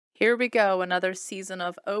Here we go, another season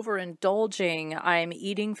of overindulging. I'm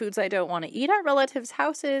eating foods I don't want to eat at relatives'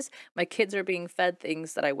 houses. My kids are being fed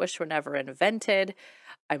things that I wish were never invented.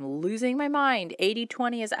 I'm losing my mind.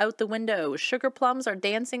 80/20 is out the window. Sugar plums are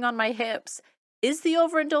dancing on my hips. Is the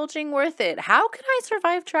overindulging worth it? How can I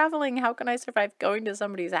survive traveling? How can I survive going to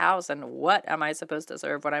somebody's house? And what am I supposed to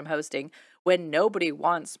serve when I'm hosting when nobody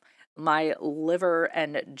wants my liver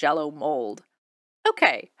and jello mold?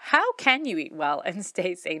 Okay, how can you eat well and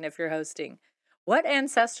stay sane if you're hosting? What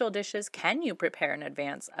ancestral dishes can you prepare in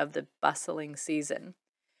advance of the bustling season?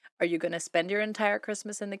 Are you going to spend your entire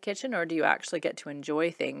Christmas in the kitchen, or do you actually get to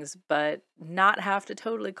enjoy things but not have to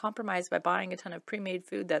totally compromise by buying a ton of pre-made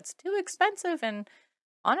food that's too expensive and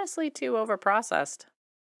honestly too overprocessed?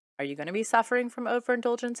 Are you going to be suffering from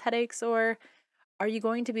overindulgence headaches, or are you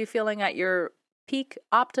going to be feeling at your peak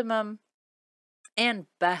optimum and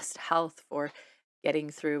best health for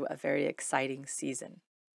getting through a very exciting season?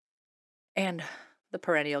 And the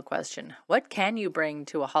perennial question, what can you bring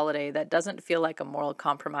to a holiday that doesn't feel like a moral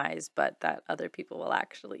compromise, but that other people will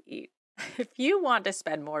actually eat? If you want to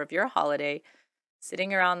spend more of your holiday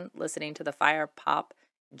sitting around listening to the fire pop,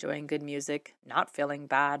 enjoying good music, not feeling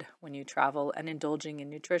bad when you travel, and indulging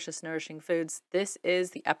in nutritious, nourishing foods, this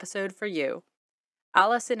is the episode for you.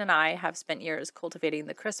 Allison and I have spent years cultivating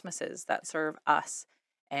the Christmases that serve us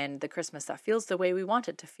and the Christmas that feels the way we want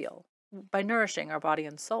it to feel by nourishing our body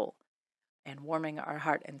and soul and warming our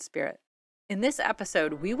heart and spirit. In this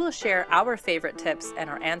episode, we will share our favorite tips and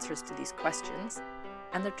our answers to these questions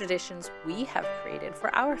and the traditions we have created for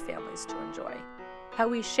our families to enjoy, how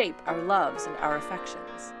we shape our loves and our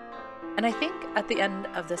affections. And I think at the end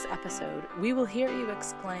of this episode, we will hear you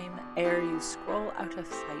exclaim ere you scroll out of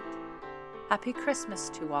sight, Happy Christmas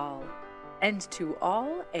to all, and to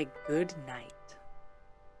all a good night.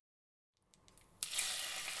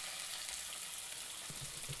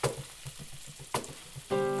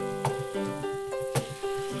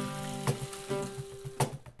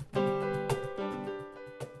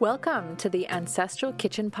 Welcome to the Ancestral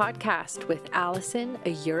Kitchen Podcast with Allison, a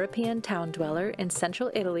European town dweller in central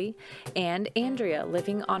Italy, and Andrea,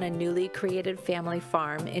 living on a newly created family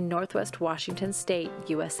farm in Northwest Washington State,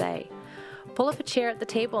 USA. Pull up a chair at the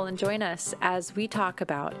table and join us as we talk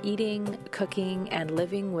about eating, cooking, and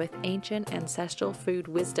living with ancient ancestral food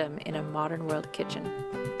wisdom in a modern world kitchen.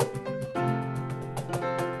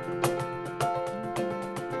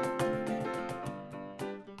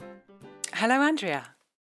 Hello, Andrea.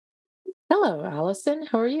 Hello, Allison.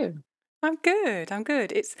 How are you? I'm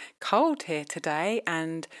good. It's cold here today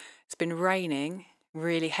and it's been raining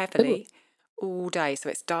really heavily all day. So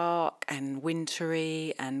it's dark and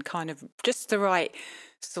wintry and kind of just the right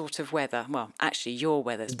sort of weather. Well, actually, your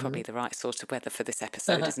weather's probably the right sort of weather for this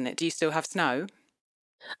episode, isn't it? Do you still have snow?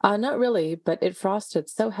 Not really, but it frosted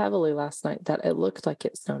so heavily last night that it looked like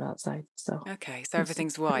it snowed outside. So Okay, so it's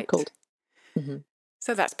everything's pretty white. cold. Mm-hmm.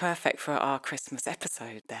 So that's perfect for our Christmas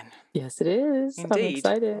episode then. Yes, it is. I'm Indeed.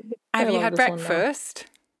 excited. Have I you love had this one now. breakfast?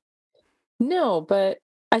 No, but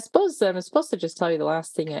I suppose I'm supposed to just tell you the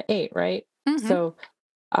last thing I ate, right? Mm-hmm. So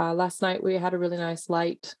last night we had a really nice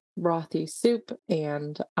light brothy soup,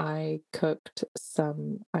 and I had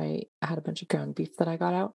a bunch of ground beef that I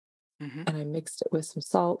got out, Mm-hmm. and I mixed it with some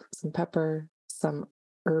salt, some pepper, some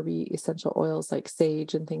herby essential oils like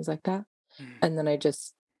sage and things like that. And then I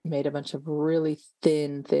just made a bunch of really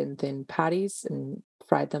thin patties and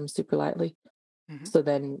fried them super lightly. Mm-hmm. So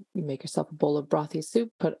then you make yourself a bowl of brothy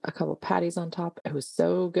soup, put a couple patties on top. It was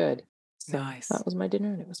so good. So Nice. that was my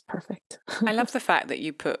dinner, and it was perfect. I love the fact that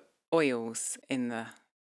you put oils in the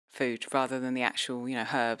food rather than the actual,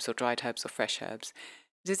 herbs or dried herbs or fresh herbs.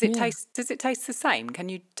 Does it taste the same? Can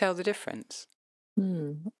you tell the difference?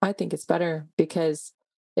 I think it's better because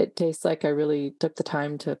it tastes like I really took the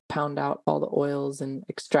time to pound out all the oils and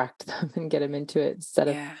extract them and get them into it instead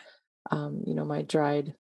of, my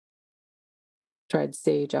dried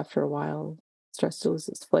sage after a while starts to lose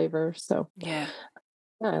its flavor. So yeah,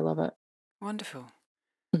 I love it. Wonderful.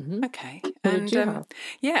 Mm-hmm. Okay. What did you have?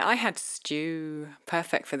 I had stew,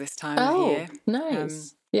 perfect for this time of year.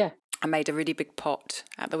 Nice. Yeah. I made a really big pot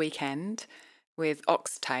at the weekend with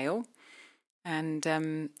oxtail, and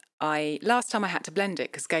last time I had to blend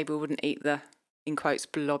it because Gabriel wouldn't eat the, in quotes,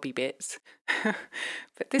 blobby bits.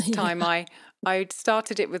 But this time I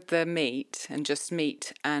started it with the meat and just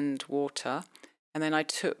meat and water, and then I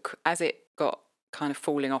took, as it got kind of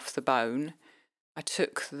falling off the bone, I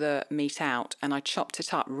took the meat out and I chopped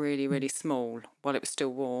it up really, really small while it was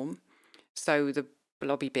still warm. So the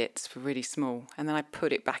blobby bits were really small. And then I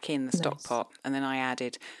put it back in the stock pot, and then I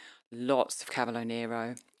added lots of Cavolo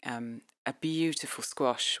Nero, a beautiful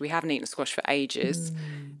squash. We haven't eaten squash for ages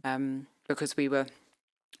because we were,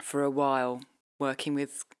 for a while, working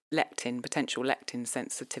with potential lectin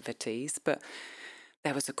sensitivities. But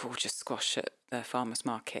there was a gorgeous squash at the farmer's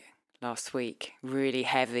market last week. Really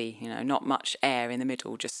heavy, not much air in the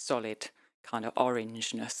middle, just solid kind of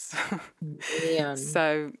orangeness. Man.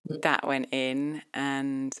 So that went in,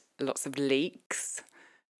 and lots of leeks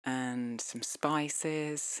and some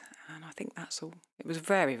spices, and I think that's all. It was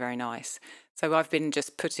very, very nice. So I've been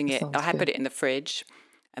just putting it, I had put it in the fridge,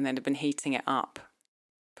 and then I've been heating it up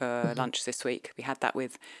for lunch this week. We had that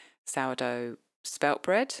with sourdough spelt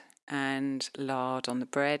bread and lard on the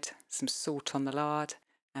bread, some salt on the lard,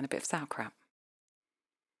 and a bit of sauerkraut.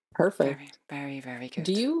 Perfect. Very, very, very good.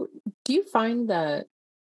 Do you find that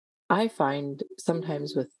I find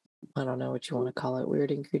sometimes with, I don't know what you want to call it,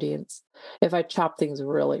 weird ingredients, if I chop things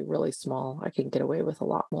really, really small, I can get away with a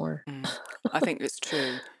lot more. I think it's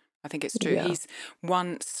true. Yeah. He's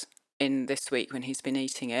once in this week when he's been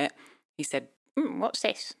eating it, he said, what's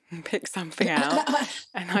this? Pick something out.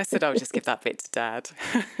 And I said, I'll just give that bit to Dad.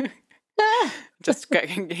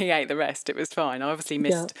 He ate the rest. It was fine. I obviously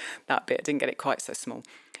missed that bit. Didn't get it quite so small.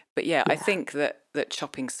 But I think that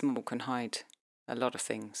chopping small can hide a lot of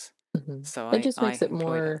things. So it just makes it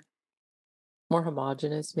more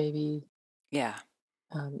homogenous, maybe. Yeah.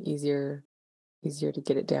 Easier to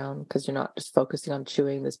get it down because you're not just focusing on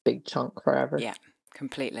chewing this big chunk forever. Yeah,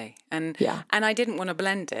 completely. And I didn't want to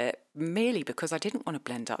blend it merely because I didn't want to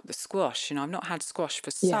blend up the squash. I've not had squash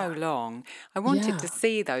for so long. I wanted to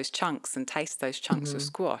see those chunks and taste those chunks of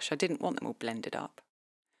squash. I didn't want them all blended up.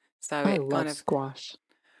 So I love squash.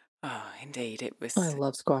 Oh, indeed, it was. I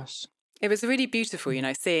love squash. It was really beautiful,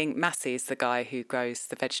 seeing Massey is the guy who grows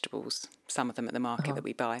the vegetables, some of them at the market that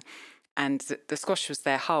we buy. And the squash was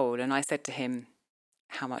their whole. And I said to him,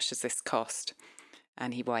 how much does this cost?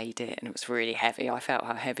 And he weighed it, and it was really heavy. I felt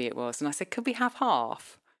how heavy it was. And I said, could we have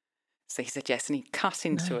half? So he said yes. And he cut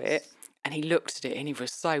into it, and he looked at it, and he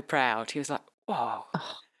was so proud. He was like, whoa,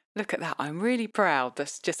 look at that. I'm really proud.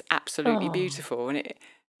 That's just absolutely beautiful. And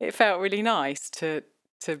it felt really nice to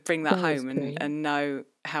bring that home and know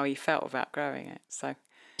how he felt about growing it. So,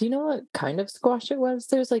 do you know what kind of squash it was?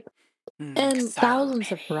 There's like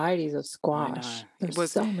thousands of varieties of squash.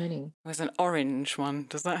 There's so many. It was an orange one.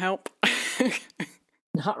 Does that help?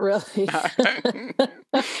 Not really. No.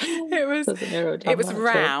 It was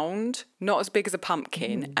round, not as big as a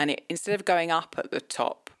pumpkin, and it, instead of going up at the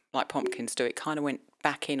top like pumpkins do, it kind of went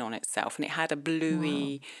back in on itself, and it had a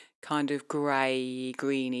bluey kind of grey,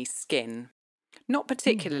 greeny skin. Not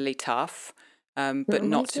particularly tough, but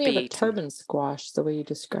not to be eaten. Turban squash, the way you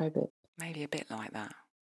describe it. Maybe a bit like that.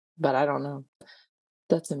 But I don't know.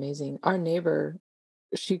 That's amazing. Our neighbor,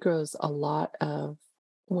 she grows a lot of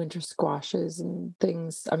winter squashes and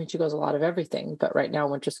things. I mean, she grows a lot of everything, but right now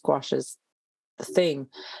winter squash is the thing.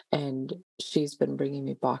 And she's been bringing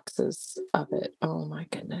me boxes of it. Oh my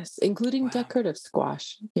goodness. Including decorative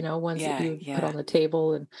squash, ones that you put on the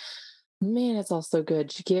table. And man, it's all so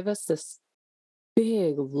good. She gave us this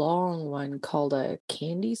big, long one called a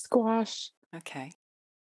candy squash. Okay.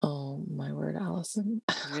 Oh my word, Allison.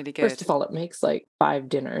 Really good. First of all, it makes like 5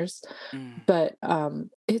 dinners, but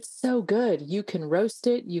it's so good. You can roast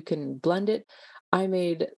it, you can blend it. I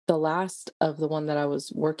made the last of the one that I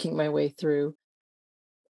was working my way through.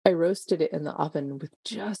 I roasted it in the oven with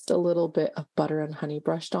just a little bit of butter and honey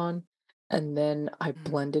brushed on, and then I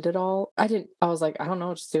blended it all. I was like, I don't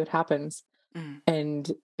know, just see what happens.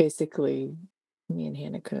 And basically, me and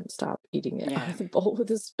Hannah couldn't stop eating it out of the bowl with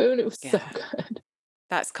a spoon. It was so good.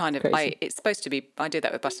 That's kind of, it's supposed to be, I do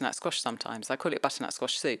that with butternut squash sometimes. I call it butternut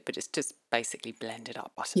squash soup, but it's just basically blended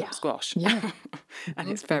up butternut squash. Yeah. And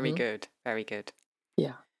it's very good. Very good.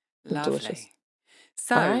 Yeah. Lovely. Delicious.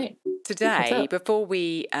 So today, before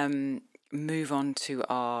we move on to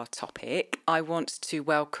our topic, I want to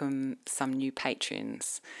welcome some new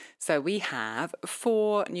patrons. So we have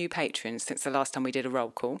 4 new patrons since the last time we did a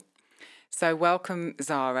roll call. So welcome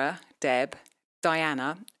Zara, Deb,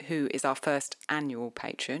 Diana, who is our first annual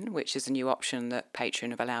patron, which is a new option that Patreon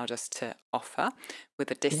have allowed us to offer with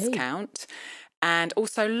a discount, and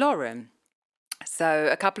also Lauren. So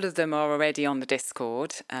a couple of them are already on the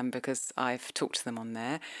Discord because I've talked to them on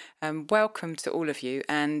there. Welcome to all of you.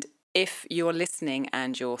 And if you're listening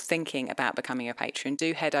and you're thinking about becoming a patron,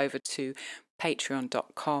 do head over to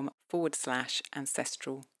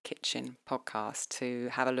patreon.com/Ancestral Kitchen Podcast to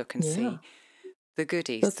have a look and see the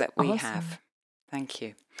goodies that we have. Thank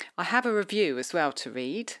you. I have a review as well to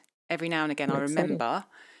read. Every now and again I remember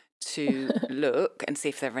to look and see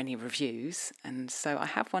if there are any reviews. And so I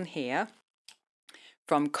have one here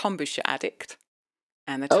from Kombucha Addict.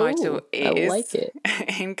 And the title I like is it.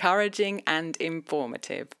 Encouraging and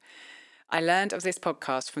Informative. I learned of this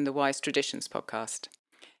podcast from the Wise Traditions podcast.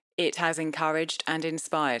 It has encouraged and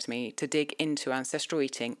inspired me to dig into ancestral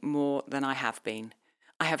eating more than I have been.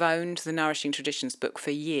 I have owned the Nourishing Traditions book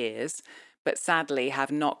for years, but sadly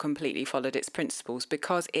have not completely followed its principles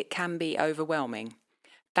because it can be overwhelming.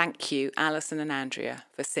 Thank you, Alison and Andrea,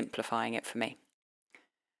 for simplifying it for me.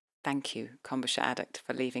 Thank you, Kombucha Addict,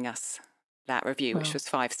 for leaving us that review, which Wow. was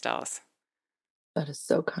 5 stars. That is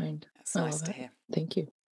so kind. That's I nice love to it. hear. Thank you.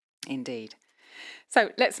 Indeed.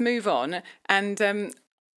 So let's move on. And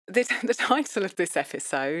the title of this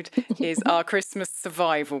episode is Our Christmas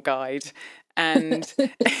Survival Guide. And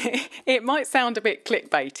it might sound a bit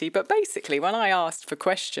clickbaity, but basically, when I asked for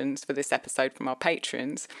questions for this episode from our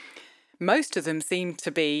patrons, most of them seemed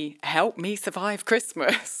to be help me survive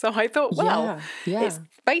Christmas. So I thought, well, it's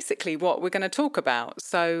basically what we're going to talk about.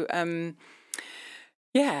 So,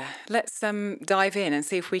 let's dive in and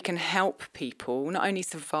see if we can help people not only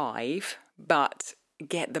survive, but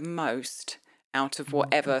get the most out of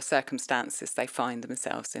whatever circumstances they find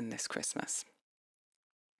themselves in this Christmas.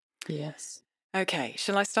 Yes. Okay,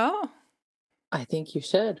 shall I start? I think you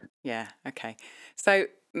should. Yeah, okay. So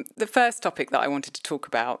the first topic that I wanted to talk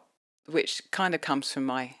about, which kind of comes from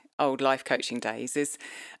my old life coaching days, is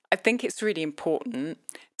I think it's really important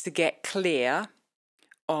to get clear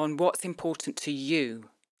on what's important to you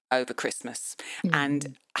over Christmas.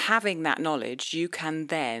 And having that knowledge, you can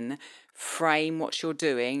then frame what you're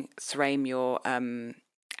doing, frame your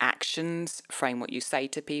actions, frame what you say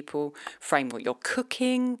to people, frame what you're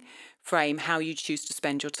cooking, frame how you choose to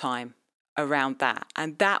spend your time around that.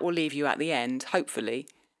 And that will leave you at the end, hopefully,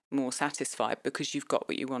 more satisfied because you've got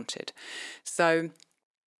what you wanted. So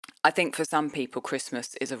I think for some people,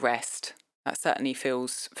 Christmas is a rest. That certainly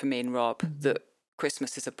feels for me and Rob that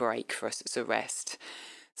Christmas is a break for us. It's a rest.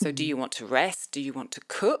 So do you want to rest? Do you want to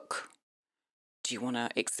cook? Do you want to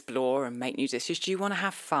explore and make new dishes? Do you want to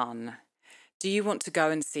have fun? Do you want to go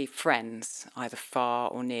and see friends, either far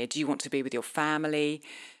or near? Do you want to be with your family?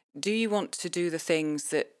 Do you want to do the things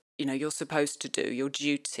that, you know, you're supposed to do, your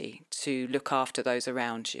duty to look after those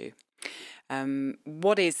around you?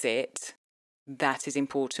 What is it that is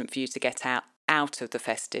important for you to get out of the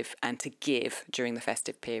festive and to give during the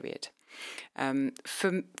festive period?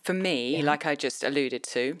 For me, like I just alluded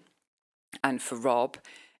to, and for Rob,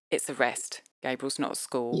 it's a rest. Gabriel's not at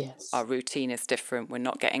school. Yes. Our routine is different. We're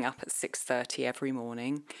not getting up at 6:30 every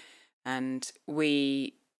morning. And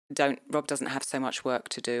Rob doesn't have so much work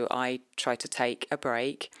to do. I try to take a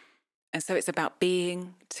break. And so it's about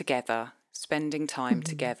being together, spending time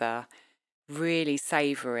together, really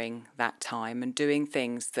savouring that time and doing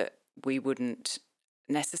things that we wouldn't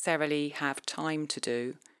necessarily have time to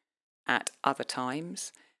do at other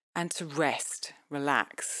times, and to rest,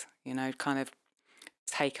 relax, you know, kind of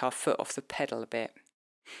take our foot off the pedal a bit.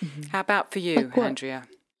 How about for you, Like what? Andrea?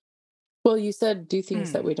 Well, you said do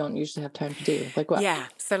things that we don't usually have time to do. Like what? Yeah,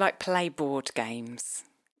 so like play board games.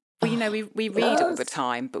 Well, you know, we read all the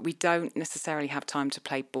time, but we don't necessarily have time to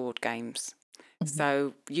play board games.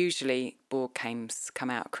 So usually board games come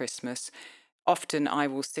out at Christmas. Often I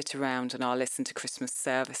will sit around and I'll listen to Christmas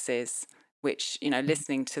services, which, you know,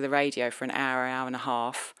 listening to the radio for an hour and a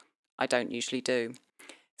half, I don't usually do.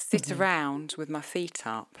 Sit around with my feet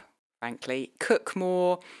up, frankly. Cook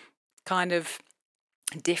more kind of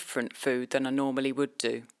different food than I normally would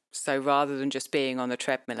do. So rather than just being on the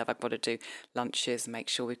treadmill of I've got to do lunches, make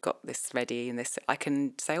sure we've got this ready and this, I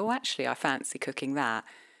can say, oh, actually, I fancy cooking that.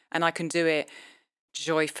 And I can do it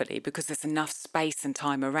joyfully because there's enough space and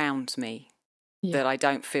time around me that I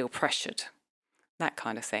don't feel pressured. That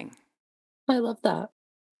kind of thing. I love that.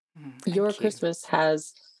 Your Thank you. Christmas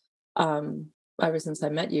has, ever since I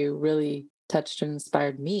met you, really touched and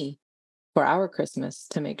inspired me for our Christmas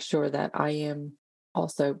to make sure that I am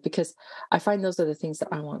also, because I find those are the things that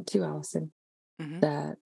I want too, Allison,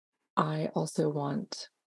 that I also want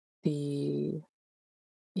the,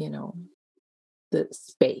 you know, the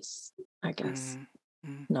space, I guess,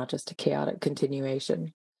 not just a chaotic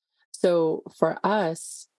continuation. So for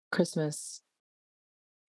us, Christmas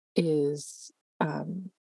is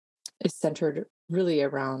centered really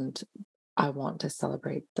around, I want to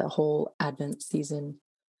celebrate the whole Advent season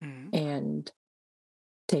and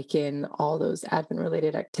take in all those Advent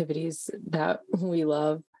related activities that we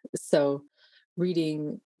love. So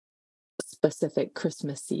reading specific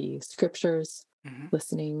Christmassy scriptures,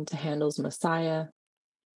 listening to Handel's Messiah.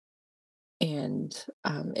 And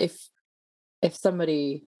if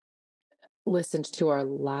somebody listened to our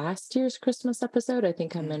last year's Christmas episode, I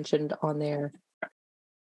think I mentioned on there,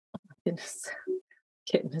 oh my goodness,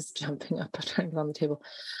 kitten is jumping up, trying to get on the table.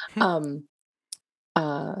 Um,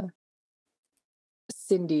 uh,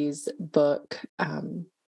 Cindy's book,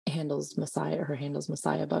 Handel's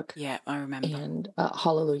Messiah book, Yeah, I remember. and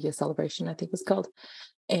Hallelujah Celebration, I think it's called.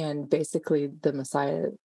 And basically, the Messiah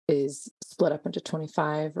is split up into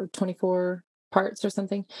 25 or 24 parts or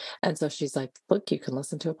something. And so she's like, look, you can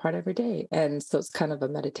listen to a part every day. And so it's kind of a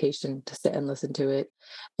meditation to sit and listen to it.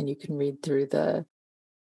 And you can read through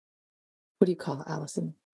what do you call it,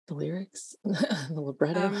 Allison? The lyrics? The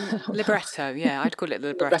libretto? I don't know. Libretto, yeah, I'd call it the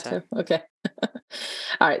libretto. Libretto. Okay.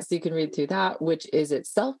 All right. So you can read through that, which is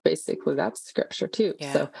itself basically that's scripture too.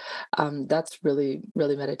 Yeah. So that's really,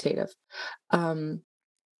 really meditative. Um,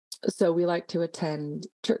 so we like to attend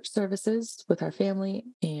church services with our family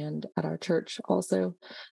and at our church also.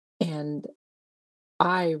 And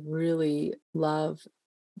I really love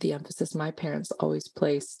the emphasis my parents always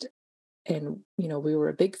placed. And, we were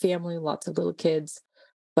a big family, lots of little kids,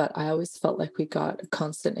 but I always felt like we got a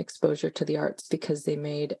constant exposure to the arts because they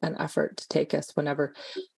made an effort to take us whenever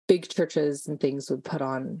big churches and things would put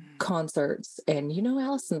on concerts. And,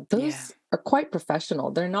 Allison, those are quite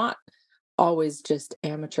professional. They're not always just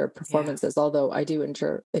amateur performances, although I do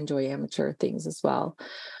enjoy amateur things as well.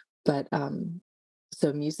 But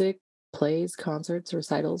so music, plays, concerts,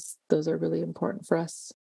 recitals, those are really important for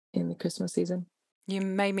us in the Christmas season. You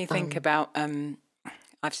made me think about,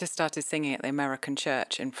 I've just started singing at the American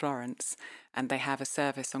Church in Florence, and they have a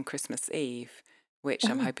service on Christmas Eve, which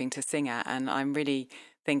I'm hoping to sing at. And I'm really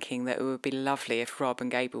thinking that it would be lovely if Rob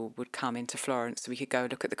and Gable would come into Florence so we could go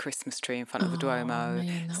look at the Christmas tree in front of the Duomo,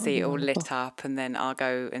 man, see it all lit up, and then I'll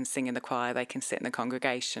go and sing in the choir. They can sit in the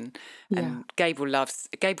congregation. Yeah. And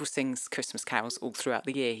Gable sings Christmas carols all throughout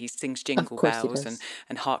the year. He sings Jingle course he Bells does.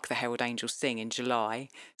 and Hark the Herald Angels Sing in July.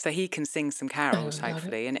 So he can sing some carols,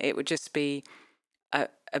 hopefully. And it would just be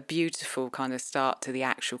a beautiful kind of start to the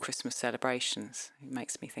actual Christmas celebrations. It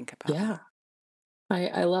makes me think about that.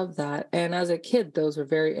 I love that. And as a kid, those were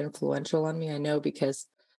very influential on me. I know because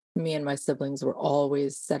me and my siblings were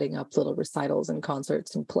always setting up little recitals and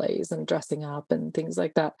concerts and plays and dressing up and things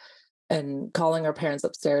like that and calling our parents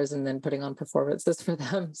upstairs and then putting on performances for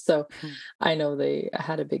them. So I know they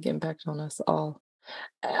had a big impact on us all.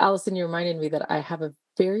 Allison, you reminded me that I have a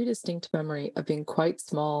very distinct memory of being quite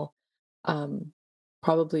small,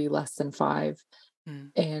 probably less than 5,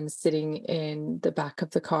 and sitting in the back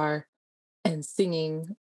of the car and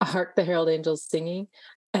singing Hark the Herald Angels singing.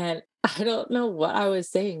 And I don't know what I was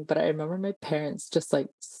saying, but I remember my parents just like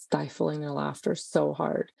stifling their laughter so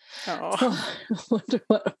hard. Oh. So I wonder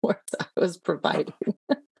what words I was providing.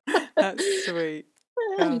 That's sweet.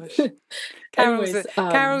 Gosh. Anyways,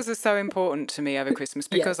 Carols are so important to me over Christmas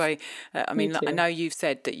because yes, I me mean, I too. know you've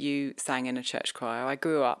said that you sang in a church choir. I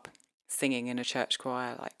grew up singing in a church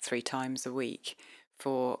choir like 3 times a week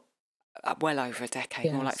for well over a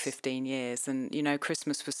decade, more like Yes. 15 years. And,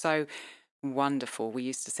 Christmas was so wonderful. We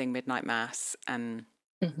used to sing midnight mass and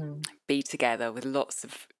be together with lots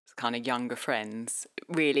of kind of younger friends,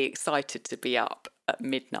 really excited to be up at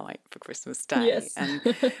midnight for Christmas Day. Yes. And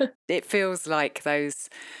it feels like those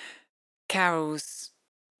carols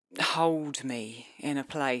hold me in a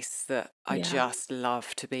place that I just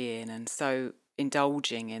love to be in, and so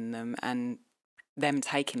indulging in them and them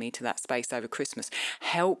taking me to that space over Christmas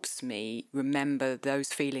helps me remember those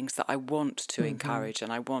feelings that I want to encourage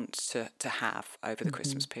and I want to have over the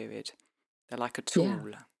Christmas period. They're like a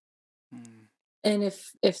tool. And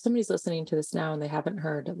if somebody's listening to this now and they haven't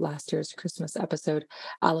heard last year's Christmas episode,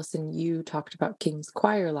 Allison, you talked about King's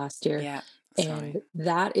Choir last year. Yeah. And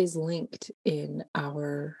that is linked in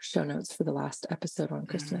our show notes for the last episode on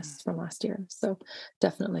Christmas from last year. So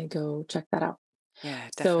definitely go check that out. Yeah,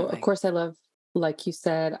 definitely. So, of course, like you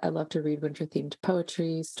said, I love to read winter themed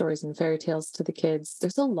poetry, stories and fairy tales to the kids.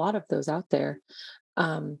 There's a lot of those out there.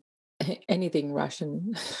 Anything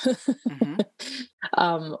Russian.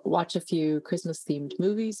 Watch a few Christmas themed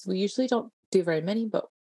movies. We usually don't do very many, but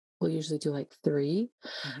we'll usually do like 3.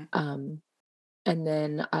 And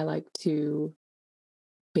then I like to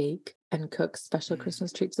bake and cook special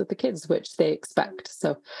Christmas treats with the kids, which they expect.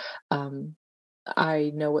 So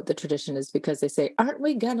I know what the tradition is because they say, aren't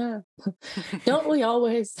we gonna? Don't we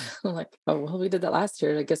always? I'm like, oh, well, we did that last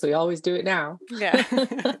year. I guess we always do it now. Yeah.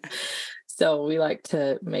 So we like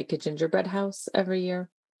to make a gingerbread house every year.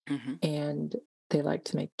 And they like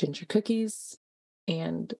to make ginger cookies.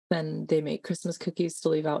 And then they make Christmas cookies to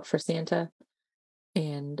leave out for Santa.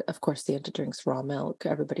 And of course, Santa drinks raw milk.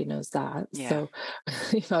 Everybody knows that. Yeah. So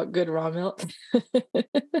leave out good raw milk.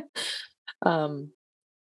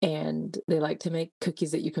 And they like to make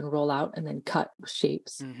cookies that you can roll out and then cut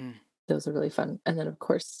shapes. Those are really fun. And then, of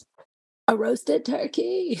course, a roasted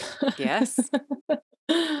turkey. Yes.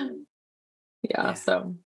 Yeah, Yeah.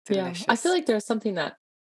 so yeah, I feel Delicious. like there's something that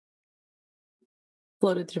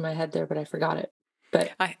floated through my head there, but I forgot it.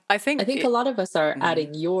 But I I think think a it. lot of us are Mhm.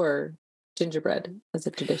 adding your gingerbread as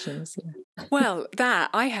a tradition this year. Well, that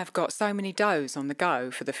I have got so many doughs on the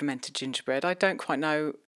go for the fermented gingerbread. I don't quite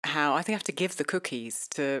know how. I think I have to give the cookies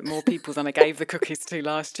to more people than I gave the cookies to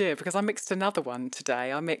last year because I mixed another one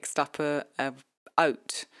today. I mixed up a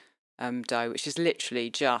oat dough, which is literally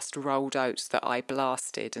just rolled oats that I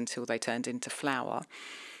blasted until they turned into flour.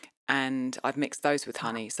 And I've mixed those with Wow.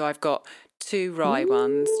 honey. So I've got two rye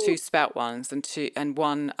ones, two Ooh. spelt ones, and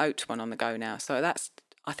one oat one on the go now. So that's,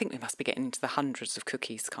 I think we must be getting into the hundreds of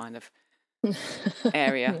cookies kind of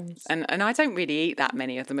area. Nice. And I don't really eat that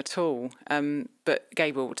many of them at all. But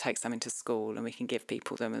Gabriel will take some into school and we can give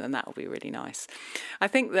people them, and then that will be really nice. I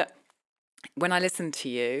think that when I listen to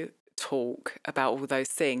you talk about all those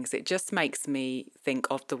things, it just makes me think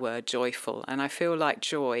of the word joyful. And I feel like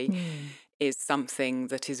joy Hmm. is something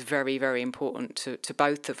that is very, very important to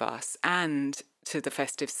both of us and to the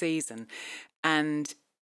festive season. And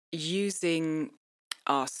using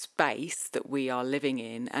our space that we are living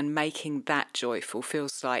in and making that joyful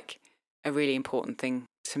feels like a really important thing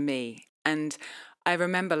to me. And I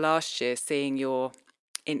remember last year seeing your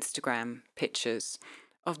Instagram pictures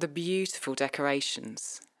of the beautiful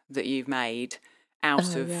decorations that you've made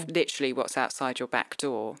out Oh of yeah. literally what's outside your back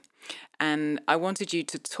door. And I wanted you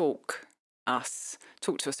to talk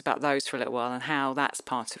to us about those for a little while and how that's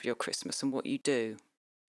part of your Christmas and what you do.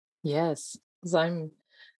 Yes. 'Cause I'm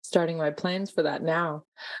starting my plans for that now.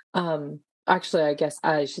 Actually, I guess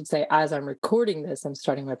I should say as I'm recording this, I'm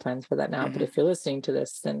starting my plans for that now. But Hmm. if you're listening to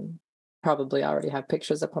this, then probably already have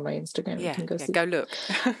pictures up on my Instagram you Yeah, can go yeah, see. go look.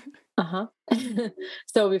 Uh-huh.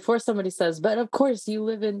 So before somebody says, but of course you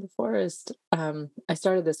live in the forest, I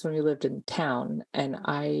started this when we lived in town, and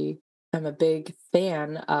I am a big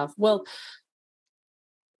fan of, well,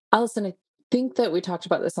 Allison, I think that we talked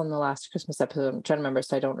about this on the last Christmas episode. I'm trying to remember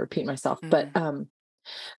so I don't repeat myself. But Mm,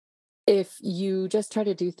 if you just try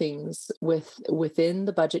to do things within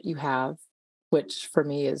the budget you have, which for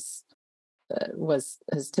me is was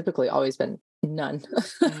has typically always been none.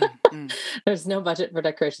 mm, mm. There's no budget for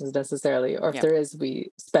decorations necessarily, or if Yep. there is,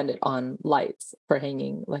 we spend it on lights for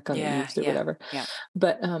hanging, like on the Yeah, eaves or yeah, whatever. yeah.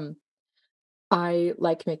 But I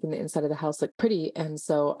like making the inside of the house look pretty, and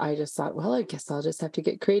so I just thought, well, I guess I'll just have to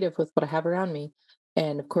get creative with what I have around me,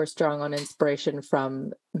 and of course, drawing on inspiration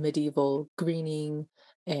from medieval greening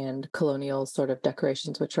and colonial sort of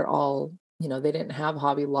decorations, which are all, they didn't have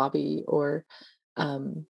Hobby Lobby or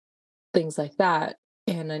um, things like that.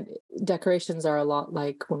 And decorations are a lot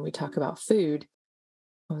like when we talk about food.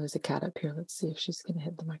 Oh, there's a cat up here. Let's see if she's going to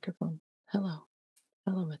hit the microphone. Hello.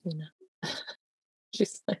 Hello, Athena.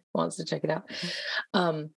 She's like, wants to check it out.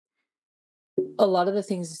 Um, a lot of the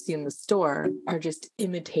things you see in the store are just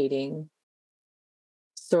imitating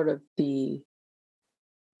sort of the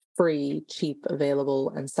free, cheap,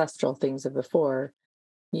 available ancestral things of before.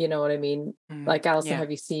 You know what I mean? Mm, Like, Allison, yeah,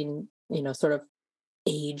 have you seen, sort of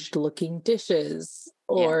aged looking dishes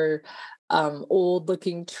yeah, or old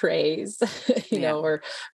looking trays, yeah. or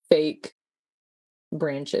fake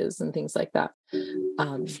branches and things like that?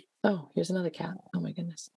 Um, oh, here's another cat. Oh my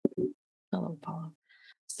goodness. Hello, Paula.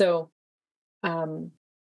 So um,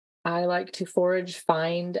 I like to forage,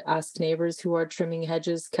 find, ask neighbors who are trimming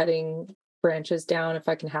hedges, cutting branches down if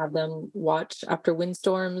I can have them, watch after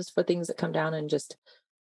windstorms for things that come down, and just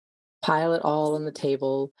pile it all on the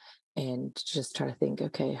table and just try to think,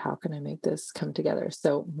 okay, how can I make this come together?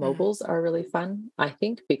 So Mm, mobiles are really fun, I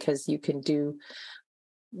think, because you can do,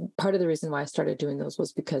 part of the reason why I started doing those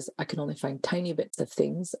was because I could only find tiny bits of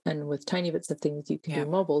things. And with tiny bits of things, you can yeah, do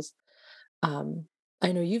mobiles. Um,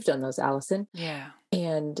 I know you've done those, Allison, yeah,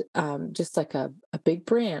 and just like a big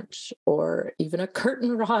branch or even a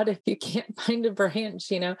curtain rod if you can't find a branch,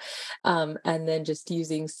 and then just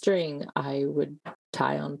using string, I would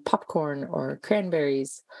tie on popcorn or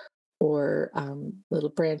cranberries or little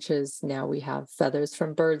branches. Now we have feathers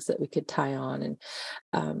from birds that we could tie on,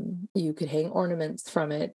 and you could hang ornaments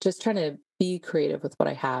from it. Just trying to be creative with what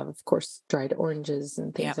I have. Of course, dried oranges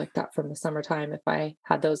and yeah. things like that from the summertime if I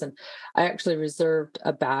had those. And I actually reserved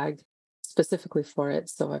a bag specifically for it,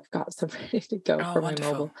 so I've got some ready to go Oh, for my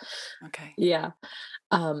wonderful. mobile. Okay. Yeah.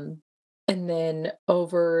 Um, and then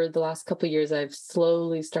over the last couple of years, I've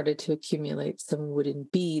slowly started to accumulate some wooden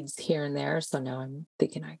beads here and there. So now I'm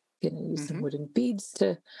thinking I'm going to use some Hmm. wooden beads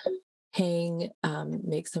to hang,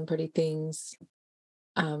 make some pretty things.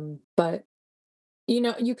 But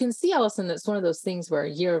you can see, Allison, that's one of those things where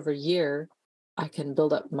year over year, I can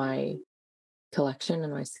build up my collection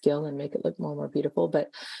and my skill and make it look more and more beautiful.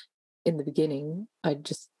 But in the beginning, I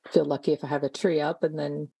just feel lucky if I have a tree up, and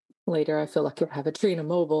then later I feel lucky if I have a tree and a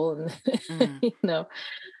mobile, and Mm. you know.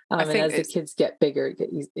 I And think as the kids get bigger,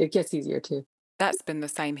 it gets easier too. that's been the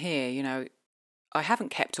same here. I haven't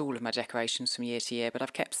kept all of my decorations from year to year, but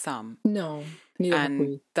I've kept some. No, neither have And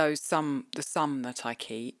we. the some that I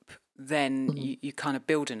keep, then Mhm. you kind of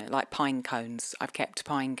build in it, like pine cones. I've kept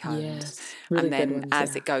pine cones. Yes, really And good then ones.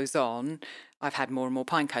 as Yeah. it goes on, I've had more and more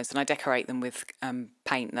pine cones, and I decorate them with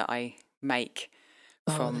paint that I make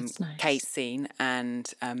Oh, from that's nice. casein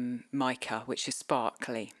and mica, which is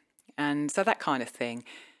sparkly. And so that kind of thing.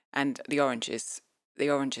 And the oranges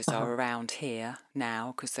Uh-huh. are around here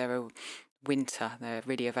now because they're a winter. They're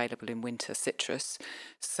really available in winter citrus.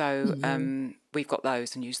 So Mhm. we've got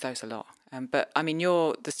those and use those a lot. But I mean,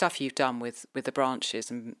 the stuff you've done with the branches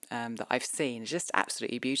and that I've seen is just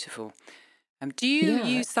absolutely beautiful. Do you Yeah.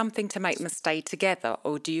 use something to make them stay together,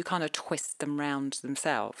 or do you kind of twist them round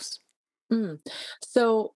themselves? Mm.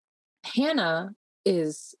 So Hannah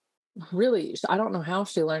is really, I don't know how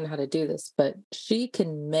she learned how to do this, but she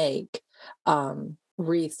can make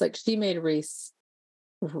wreaths. Like she made wreaths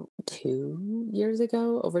 2 years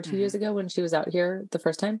ago, over 2 years Hmm. ago when she was out here the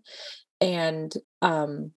first time. And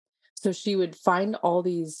so she would find all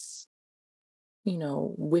these,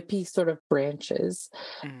 whippy sort of branches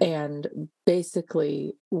Mm. and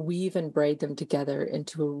basically weave and braid them together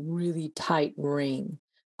into a really tight ring,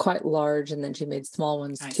 quite large. And then she made small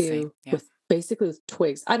ones I see. too, Yeah. with basically with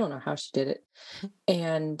twigs. I don't know how she did it.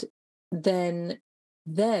 And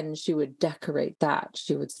then she would decorate that.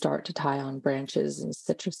 She would start to tie on branches and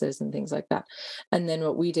citruses and things like that. And then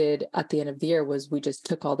what we did at the end of the year was we just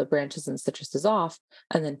took all the branches and citruses off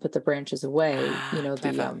and then put the branches away, Ah,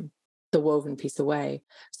 clever. the woven piece away.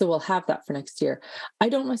 So we'll have that for next year. I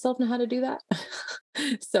don't myself know how to do that.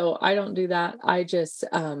 So I don't do that. I just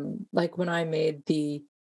like when I made the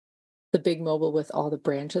big mobile with all the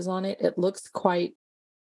branches on it, it looks quite,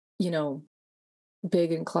 you know,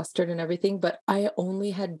 big and clustered and everything, but I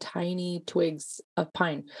only had tiny twigs of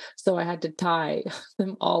pine. So I had to tie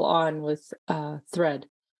them all on with thread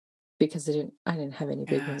because I didn't have any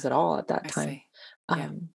big Yeah, ones at all at that I time. see.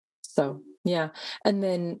 Yeah. So yeah. And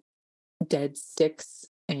then dead sticks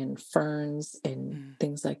and ferns and Mm.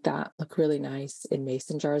 things like that look really nice in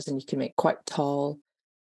mason jars, and you can make quite tall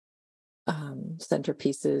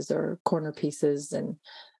centerpieces or corner pieces. And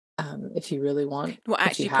if you really want, Well, if you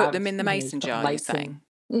actually put have, them in the you've mason got jar, you're lights saying?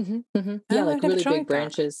 and yeah, Oh, like I've never really big tried that.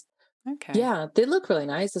 branches. Okay. Yeah, they look really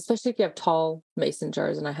nice, especially if you have tall mason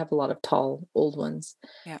jars, and I have a lot of tall old ones.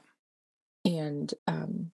 Yeah. And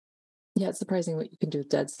yeah, it's surprising what you can do with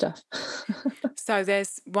dead stuff. So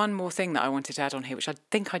there's one more thing that I wanted to add on here, which I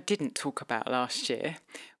think I didn't talk about last year,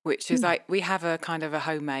 which is Hmm. we have a kind of a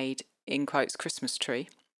homemade, in quotes, Christmas tree,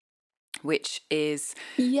 which is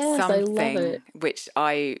Yes, I love something it. which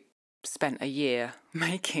I spent a year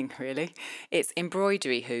making, really. It's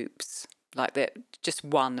embroidery hoops, like just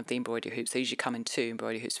one of the embroidery hoops. They usually come in two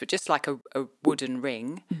embroidery hoops, but just like a wooden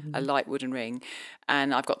ring, a Mhm. light wooden ring.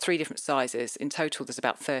 And I've got 3 different sizes. In total, there's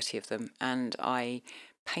about 30 of them. And I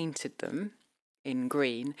painted them in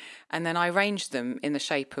green. And then I arranged them in the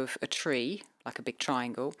shape of a tree, like a big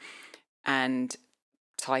triangle, and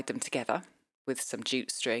tied them together with some jute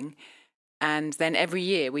string. And then every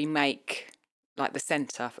year we make, like the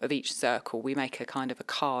centre of each circle, we make a kind of a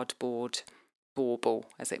cardboard bauble,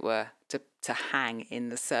 as it were, to hang in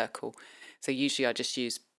the circle. So usually I just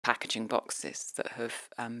use packaging boxes that have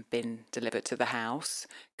been delivered to the house,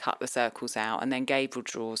 cut the circles out, and then Gabriel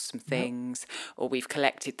draws some Yep. things, or we've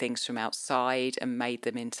collected things from outside and made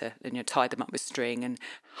them into, tied them up with string and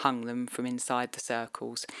hung them from inside the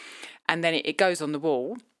circles. And then it goes on the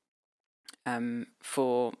wall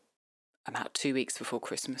for about 2 weeks before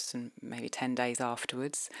Christmas and maybe 10 days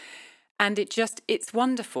afterwards. And it's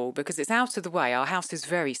wonderful because it's out of the way. Our house is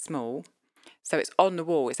very small. So it's on the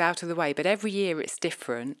wall, it's out of the way, but every year it's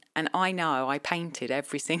different. And I know I painted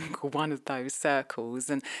every single one of those circles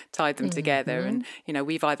and tied them together. And, Mhm.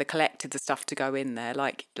 we've either collected the stuff to go in there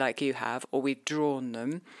like you have, or we've drawn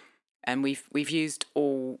them, and we've used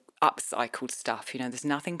all upcycled stuff. There's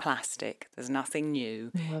nothing plastic, there's nothing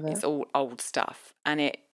new. Love It's it. all old stuff. And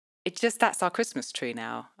it just, that's our Christmas tree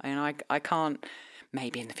now. I can't,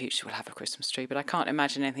 maybe in the future we'll have a Christmas tree, but I can't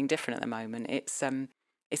imagine anything different at the moment.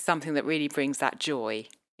 It's something that really brings that joy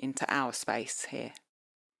into our space here.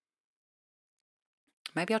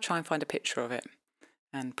 Maybe I'll try and find a picture of it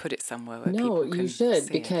and put it somewhere where No, people you can should,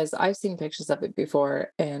 see it. because I've seen pictures of it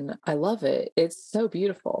before and I love it. It's so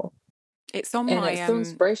beautiful. It's on And my it's so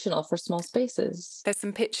inspirational for small spaces. there's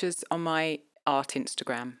some pictures on my art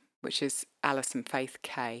Instagram which is Alice and Faith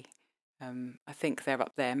Kay. I think they're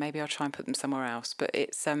up there. Maybe I'll try and put them somewhere else. But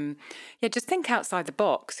it's just think outside the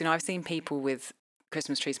box. You know, I've seen people with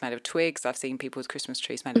Christmas trees made of twigs. I've seen people with Christmas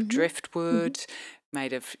trees made of driftwood,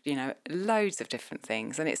 made of, you know, loads of different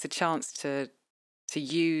things. And it's a chance to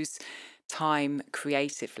use time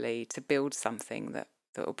creatively to build something that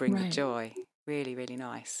will bring you joy. Really, really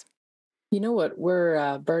nice. You know what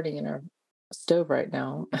we're burning in our stove right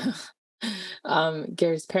now?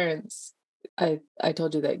 Gary's parents, I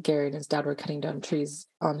told you that Gary and his dad were cutting down trees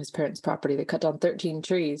on his parents' property. They cut down 13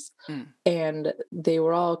 trees, and they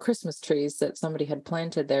were all Christmas trees that somebody had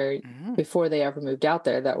planted there before they ever moved out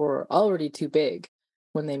there, that were already too big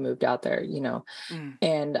when they moved out there, you know.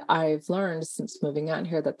 And I've learned since moving out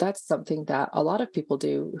here that that's something that a lot of people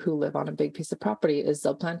do who live on a big piece of property, is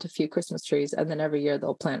they'll plant a few Christmas trees, and then every year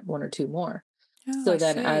they'll plant one or two more. So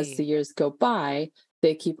then as the years go by,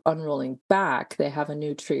 they keep unrolling back. They have a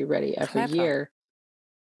new tree ready every year.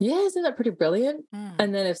 Yeah, isn't that pretty brilliant?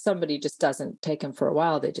 And then if somebody just doesn't take them for a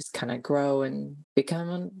while, they just kind of grow and become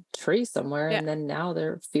a tree somewhere. And then now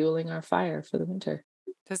they're fueling our fire for the winter.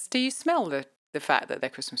 Do you smell the fact that they're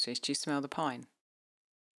Christmas trees? Do you smell the pine?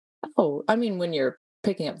 Oh, I mean, when you're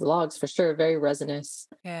picking up the logs, for sure. Very resinous.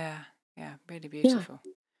 Yeah, really beautiful.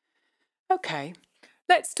 Yeah. Okay,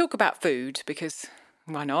 let's talk about food, because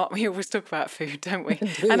why not? We always talk about food, don't we?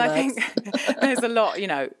 I think there's a lot, you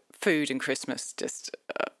know, food and Christmas just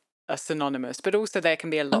are synonymous, but also there can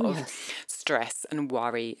be a lot of stress and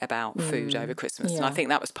worry about food over Christmas. And I think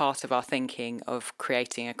that was part of our thinking of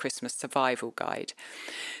creating a Christmas survival guide.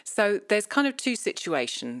 So there's kind of two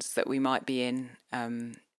situations that we might be in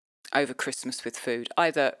over Christmas with food.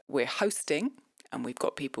 Either we're hosting and we've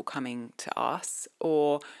got people coming to us,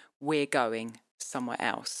 or we're going somewhere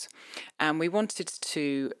else. And we wanted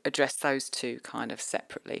to address those two kind of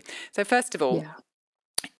separately. So first of all,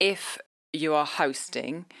 if you are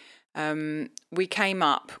hosting, we came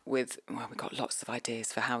up with, we've got lots of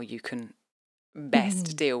ideas for how you can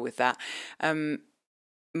best deal with that.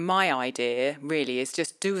 My idea really is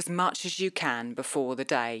just do as much as you can before the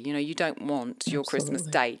day. You know, you don't want your Christmas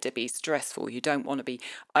day to be stressful. You don't want to be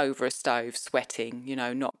over a stove sweating, you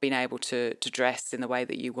know, not being able to dress in the way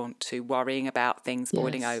that you want to, worrying about things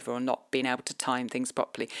boiling over, or not being able to time things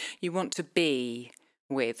properly. You want to be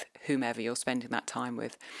with whomever you're spending that time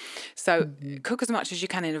with. So cook as much as you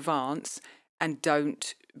can in advance, and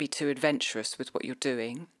don't be too adventurous with what you're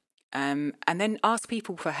doing. And then ask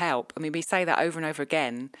people for help. I mean, we say that over and over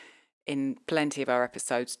again in plenty of our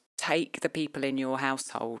episodes. Take the people in your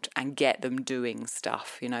household and get them doing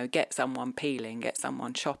stuff. You know, get someone peeling, get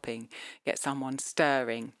someone chopping, get someone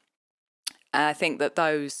stirring. I think that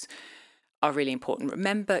those are really important.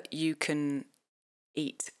 Remember, you can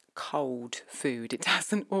eat cold food. It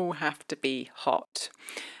doesn't all have to be hot.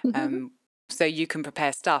 So you can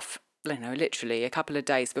prepare stuff, you know, literally a couple of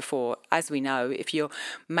days before. As we know, if you're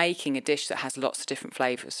making a dish that has lots of different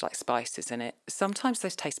flavours, like spices in it, sometimes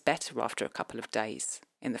those taste better after a couple of days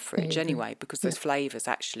in the fridge anyway, because those flavours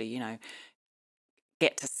actually, you know,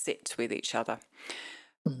 get to sit with each other.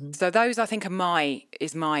 So those, I think,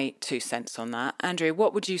 is my 2 cents on that. Andrea,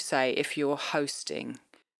 what would you say if you're hosting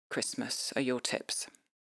Christmas are your tips?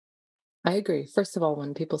 I agree. First of all,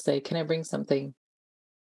 when people say, "Can I bring something?"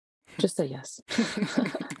 just say yes.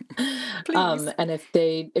 And if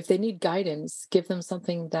they need guidance, give them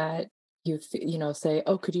something that you know, say,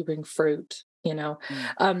 "Oh, could you bring fruit?" You know,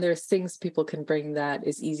 there's things people can bring that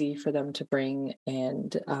is easy for them to bring,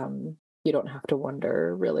 and you don't have to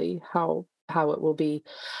wonder really how it will be.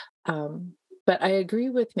 But I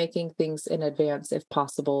agree with making things in advance if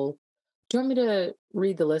possible. Do you want me to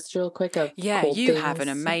read the list real quick of cold you things? have an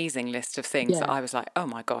amazing list of things that I was like, oh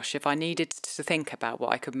my gosh, if I needed to think about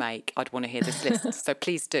what I could make, I'd want to hear this list. So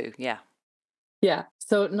please do. Yeah.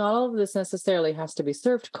 So not all of this necessarily has to be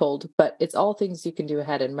served cold, but it's all things you can do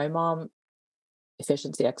ahead. And my mom,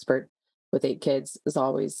 efficiency expert with 8 kids, is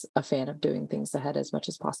always a fan of doing things ahead as much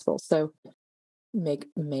as possible. So make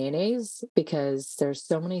mayonnaise, because there's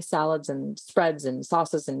so many salads and spreads and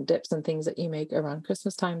sauces and dips and things that you make around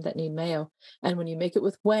Christmas time that need mayo. And when you make it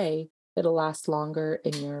with whey, it'll last longer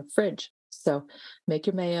in your fridge. So make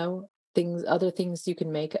your mayo. Other things you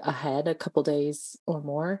can make ahead a couple days or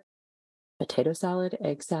more: potato salad,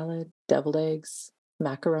 egg salad, deviled eggs,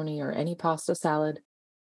 macaroni or any pasta salad,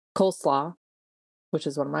 coleslaw, which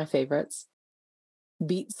is one of my favorites,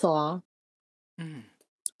 beet slaw.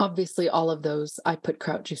 Obviously, all of those, I put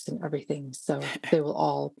kraut juice in everything, so they will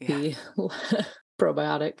all be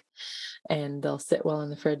probiotic, and they'll sit well in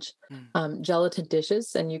the fridge. Gelatin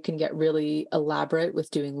dishes, and you can get really elaborate with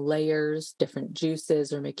doing layers, different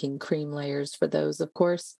juices, or making cream layers for those, of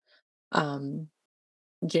course. Um,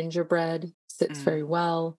 Gingerbread sits Mm. very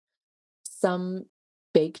well. Some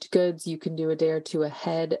baked goods you can do a day or two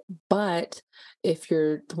ahead, but if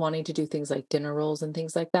you're wanting to do things like dinner rolls and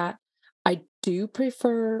things like that, I do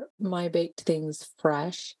prefer my baked things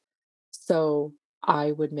fresh. So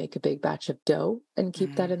I would make a big batch of dough and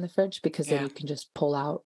keep that Mm. in the fridge because then Yeah. you can just pull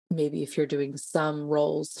out, maybe if you're doing some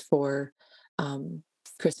rolls for um,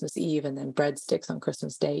 Christmas Eve and then breadsticks on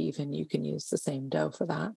Christmas Day, even you can use the same dough for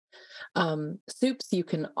that. Soups you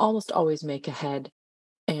can almost always make ahead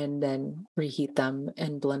and then reheat them,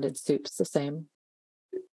 and blended soups the same.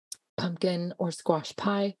 Pumpkin or squash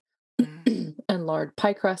pie Mm. and lard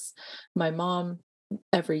pie crust. My mom,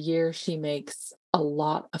 every year, she makes a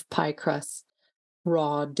lot of pie crust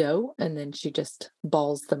raw dough, and then she just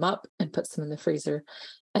balls them up and puts them in the freezer.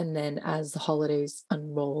 And then as the holidays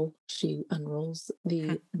unroll, she unrolls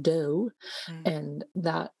the dough, Mm. and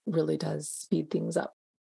that really does speed things up.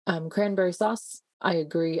 Cranberry sauce, I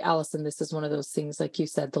agree, Allison. This is one of those things, like you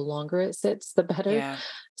said, the longer it sits, the better. Yeah.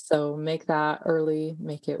 So make that early,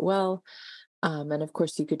 make it well. And of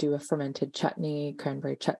course, you could do a fermented chutney,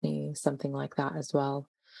 cranberry chutney, something like that as well.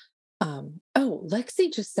 Oh,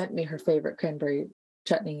 Lexi just sent me her favorite cranberry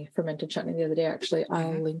chutney, fermented chutney the other day. Actually, Mm-hmm.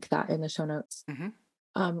 I'll link that in the show notes.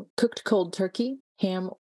 Mm-hmm. Cooked cold turkey,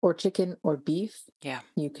 ham or chicken or beef. Yeah.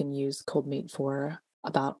 You can use cold meat for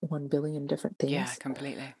about 1 billion different things. Yeah,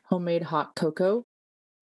 completely. Homemade hot cocoa.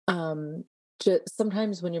 Just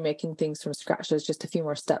sometimes when you're making things from scratch, there's just a few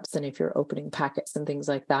more steps than if you're opening packets and things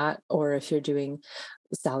like that, or if you're doing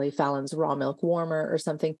Sally Fallon's raw milk warmer or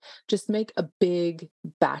something. Just make a big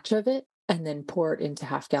batch of it and then pour it into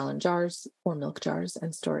half-gallon jars or milk jars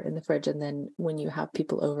and store it in the fridge. And then when you have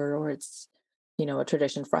people over, or it's, a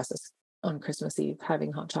tradition for us is on Christmas Eve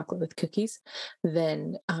having hot chocolate with cookies,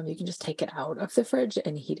 then you can just take it out of the fridge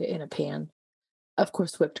and heat it in a pan. Of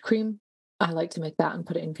course, whipped cream. I like to make that and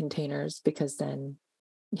put it in containers because then,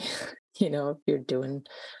 if you're doing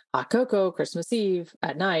hot cocoa Christmas Eve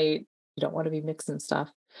at night, you don't want to be mixing stuff.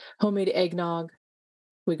 Homemade eggnog.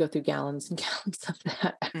 We go through gallons and gallons of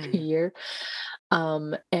that every year.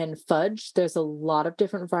 And fudge, there's a lot of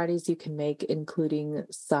different varieties you can make, including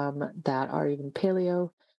some that are even paleo.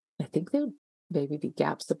 I think they would maybe be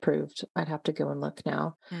GAPS approved. I'd have to go and look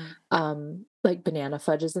now. Like banana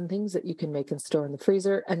fudges and things that you can make and store in the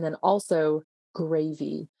freezer. And then also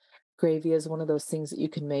gravy. Gravy is one of those things that you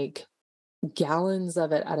can make gallons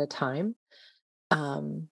of it at a time,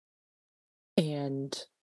 and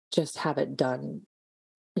just have it done,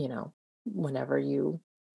 whenever you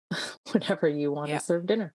whenever you want to Yeah. serve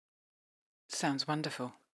dinner. Sounds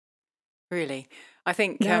wonderful. Really. I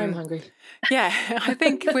think Now I'm hungry. Yeah, I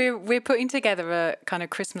think we're putting together a kind of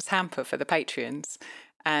Christmas hamper for the Patreons.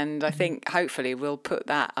 And I think hopefully we'll put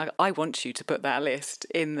that. I want you to put that list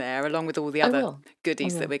in there along with all the other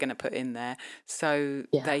goodies that we're going to put in there, so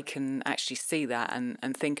they can actually see that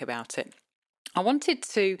and think about it. I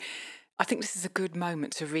think this is a good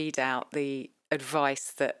moment to read out the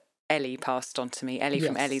advice that Ellie passed on to me, Ellie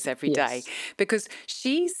from Ellie's Everyday, because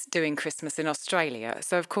she's doing Christmas in Australia.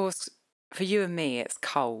 So, of course, for you and me, it's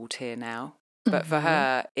cold here now. But for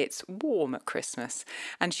her, it's warm at Christmas.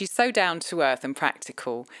 And she's so down to earth and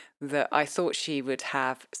practical that I thought she would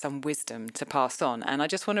have some wisdom to pass on. And I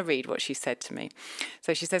just want to read what she said to me.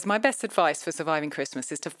 So she says, "My best advice for surviving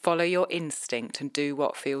Christmas is to follow your instinct and do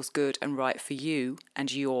what feels good and right for you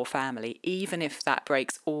and your family, even if that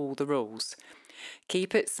breaks all the rules.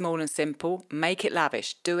 Keep it small and simple, make it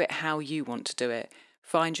lavish, do it how you want to do it.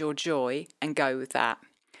 Find your joy and go with that.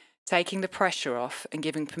 Taking the pressure off and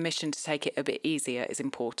giving permission to take it a bit easier is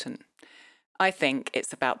important. I think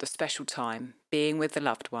it's about the special time, being with the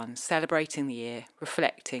loved ones, celebrating the year,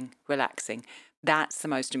 reflecting, relaxing. That's the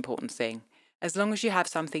most important thing. As long as you have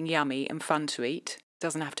something yummy and fun to eat,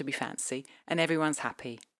 doesn't have to be fancy, and everyone's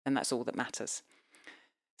happy, and that's all that matters."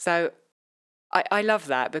 So I love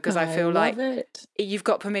that, because I feel like you've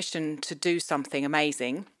got permission to do something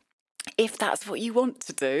amazing if that's what you want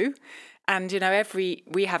to do. And,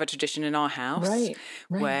 we have a tradition in our house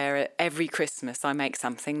where every Christmas I make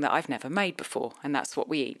something that I've never made before, and that's what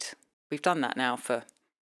we eat. We've done that now for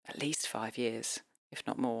at least 5 years, if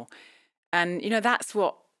not more. And, that's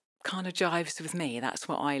what kind of jives with me. That's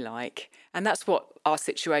what I like. And that's what our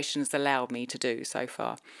situations allowed me to do so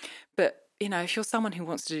far. But, if you're someone who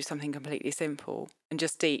wants to do something completely simple and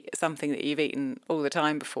just eat something that you've eaten all the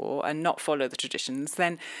time before and not follow the traditions,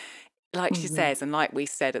 then like she says, and like we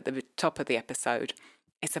said at the top of the episode,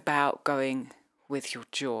 it's about going with your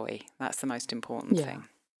joy. That's the most important thing.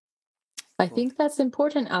 I think that's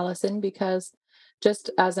important, Allison, because just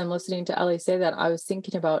as I'm listening to Ellie say that, I was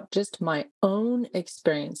thinking about just my own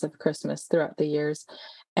experience of Christmas throughout the years.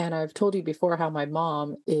 And I've told you before how my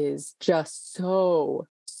mom is just so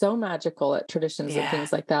magical at traditions and Yeah.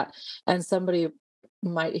 things like that. And somebody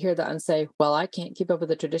might hear that and say, well, I can't keep up with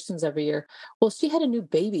the traditions every year. Well, she had a new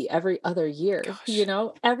baby every other year,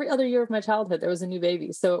 Gosh. every other year of my childhood, there was a new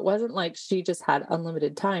baby. So it wasn't like she just had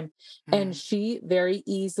unlimited time. And Mm. she very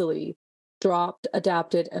easily dropped,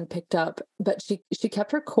 adapted, and picked up. But she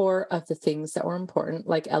kept her core of the things that were important.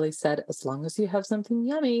 Like Ellie said, as long as you have something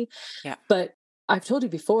yummy. Yeah. But I've told you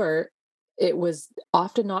before, it was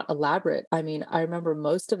often not elaborate. I mean, I remember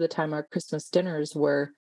most of the time our Christmas dinners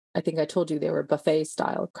were, I think I told you they were buffet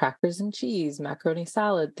style, crackers and cheese, macaroni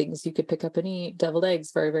salad, things you could pick up and eat, deviled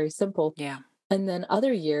eggs, very, very simple. Yeah. And then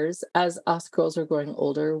other years, as us girls were growing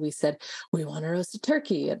older, we said, we want to roast a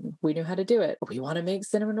turkey, and we knew how to do it. We want to make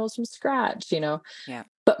cinnamon rolls from scratch. Yeah.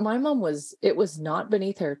 But my mom it was not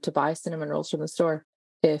beneath her to buy cinnamon rolls from the store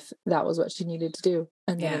if that was what she needed to do.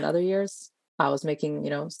 And then in Yeah. other years, I was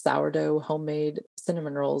making, sourdough homemade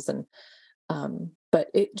cinnamon rolls. And but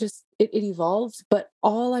it evolved. But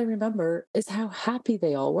all I remember is how happy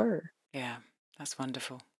they all were. Yeah. That's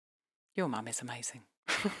wonderful. Your mum is amazing.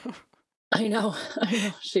 I know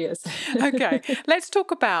she is. Okay, let's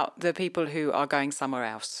talk about the people who are going somewhere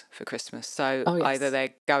else for Christmas. So Oh, yes. either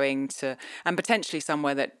they're going to, and potentially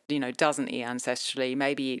somewhere that, doesn't eat ancestrally,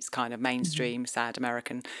 maybe eats kind of mainstream, sad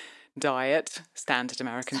American diet, standard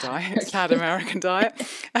American diet, sad American diet.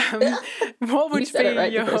 What would said it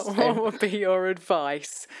right the be first time. what would be your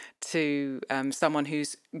advice to someone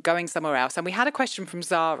who's going somewhere else? And we had a question from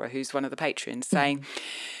Zara, who's one of the patrons, saying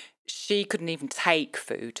she couldn't even take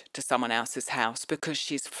food to someone else's house because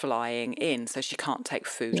she's flying in, so she can't take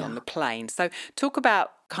food on the plane. So talk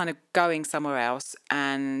about kind of going somewhere else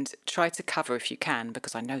and try to cover, if you can,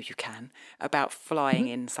 because I know you can, about flying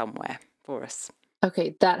in somewhere for us.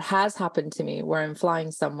 Okay, that has happened to me where I'm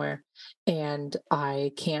flying somewhere and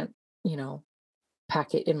I can't,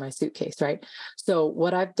 pack it in my suitcase, right? So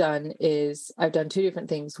what I've done is I've done two different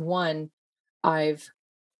things. One, I've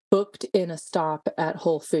booked in a stop at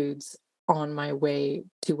Whole Foods on my way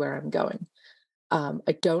to where I'm going.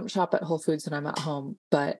 I don't shop at Whole Foods when I'm at home,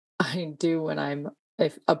 but I do when I'm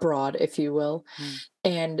abroad, if you will.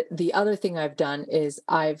 And the other thing I've done is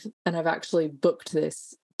I've actually booked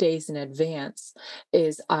this days in advance,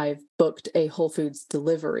 is I've booked a Whole Foods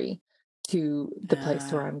delivery to the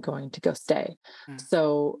place where I'm going to go stay.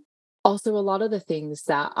 So also a lot of the things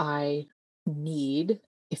that I need,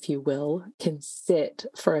 if you will, can sit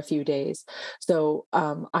for a few days. So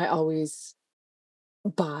I always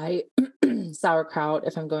buy sauerkraut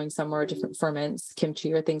if I'm going somewhere, different ferments,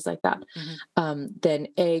 kimchi or things like that. Then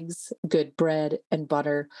eggs, good bread, and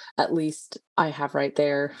butter. At least I have right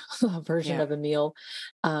there a version of a meal.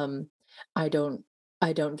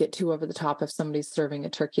 I don't get too over the top if somebody's serving a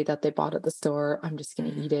turkey that they bought at the store. I'm just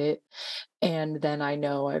going to eat it. And then I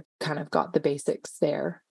know I've kind of got the basics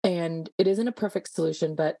there. And it isn't a perfect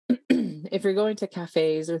solution, but if you're going to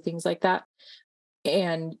cafes or things like that,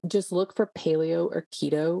 and just look for paleo or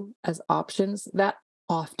keto as options, that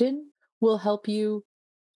often will help you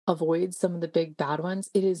avoid some of the big bad ones.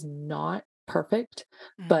 It is not perfect,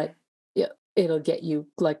 but it'll get you,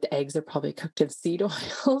 like the eggs are probably cooked in seed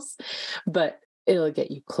oils, but it'll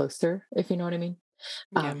get you closer, if you know what I mean.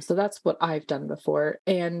 So that's what I've done before.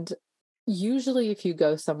 And usually if you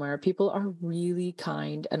go somewhere, people are really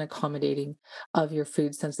kind and accommodating of your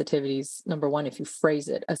food sensitivities. Number one, if you phrase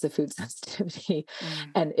it as a food sensitivity,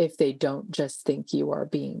 and if they don't just think you are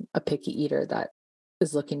being a picky eater that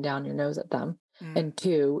is looking down your nose at them. And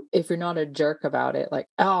two, if you're not a jerk about it, like,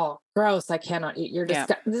 oh, gross, I cannot eat your is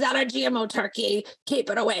that a GMO turkey? Keep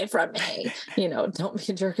it away from me. Don't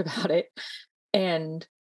be a jerk about it. And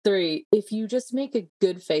three, if you just make a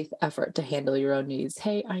good faith effort to handle your own needs.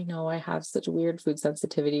 Hey, I know I have such weird food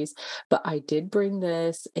sensitivities, but I did bring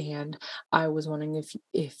this and I was wondering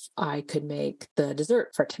if I could make the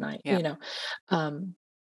dessert for tonight,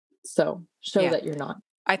 so show that you're not.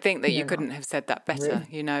 I think that you couldn't have said that better.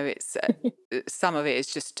 It's some of it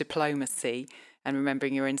is just diplomacy and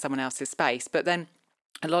remembering you're in someone else's space. But then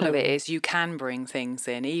a lot of it is you can bring things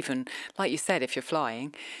in, even like you said, if you're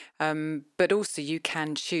flying, but also you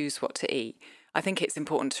can choose what to eat. I think it's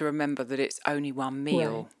important to remember that it's only one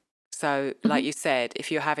meal. Right. So like you said,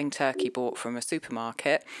 if you're having turkey bought from a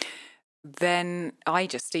supermarket, then I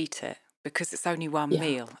just eat it, because it's only one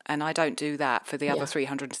meal, and I don't do that for the other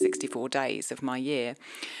 364 days of my year.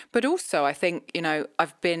 But also, I think,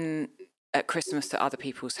 I've been at Christmas at other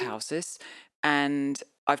people's houses, and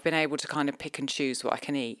I've been able to kind of pick and choose what I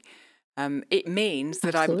can eat. It means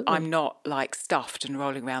that I'm Absolutely. not like stuffed and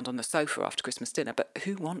rolling around on the sofa after Christmas dinner, but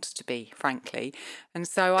who wants to be, frankly? And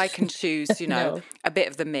so I can choose, No. a bit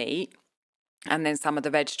of the meat and then some of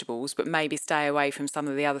the vegetables, but maybe stay away from some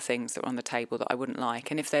of the other things that are on the table that I wouldn't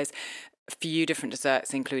like. And if there's a few different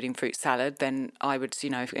desserts, including fruit salad, then I would,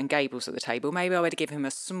 and Gable's at the table, maybe I would give him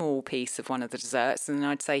a small piece of one of the desserts, and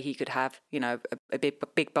I'd say he could have, a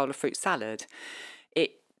big bowl of fruit salad.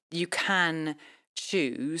 You can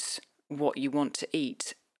choose what you want to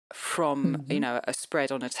eat from, Mhm. a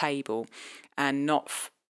spread on a table, and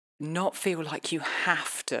not feel like you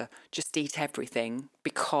have to just eat everything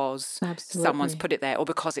because someone's Absolutely. put it there or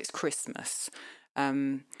because it's Christmas.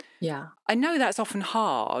 Yeah. I know that's often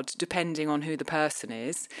hard depending on who the person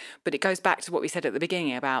is, but it goes back to what we said at the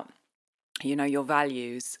beginning about, your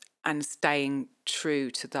values and staying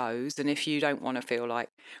true to those. And if you don't want to feel like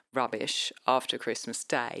rubbish after Christmas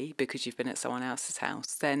Day because you've been at someone else's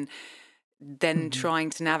house, then Mhm.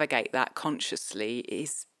 trying to navigate that consciously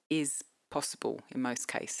is possible in most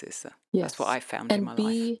cases. That's what Yes. I've found in my And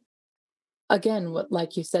life. be, again, what,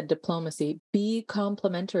 like you said, diplomacy, be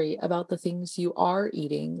complimentary about the things you are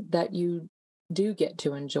eating that you do get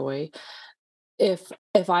to enjoy. If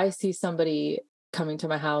I see somebody coming to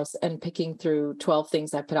my house and picking through 12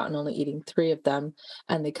 things I put out and only eating 3 of them,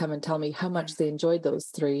 and they come and tell me how Mm. much they enjoyed those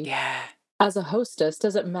 3, Yeah. as a hostess,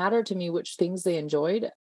 does it matter to me which things they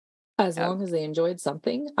enjoyed? As Oh, long as they enjoyed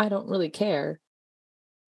something, I don't really care.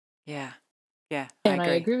 yeah. Yeah, I And I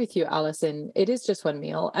agree. agree with you, Allison. It is just one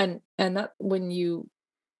meal. And that when you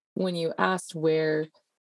asked to where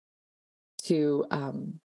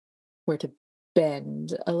to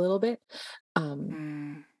bend a little bit, um,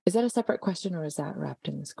 Mm. is that a separate question or is that wrapped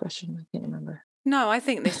in this question? I can't remember. No, I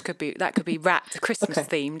think that could be wrapped, Christmas Okay.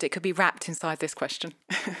 themed. It could be wrapped inside this question.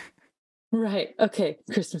 Right. Okay.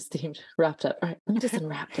 Christmas themed, wrapped up. All right. Let me just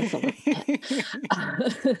unwrap this a little bit.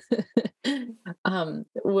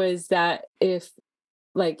 Was that if,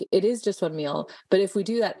 like, it is just one meal, but if we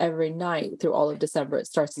do that every night through all of December, it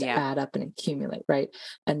starts to Yeah. add up and accumulate, right?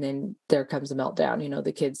 And then there comes a meltdown.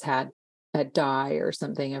 The kids had die or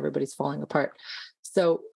something, everybody's falling apart.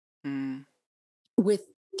 So Mm. with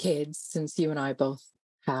kids, since you and I both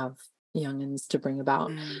have youngins to bring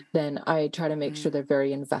about, Mm. then I try to make sure Mm. they're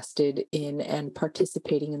very invested in and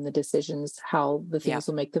participating in the decisions, how the Yeah. things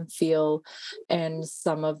will make them feel. And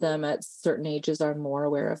some of them at certain ages are more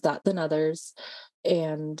aware of that than others.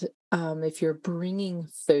 And if you're bringing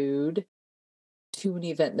food to an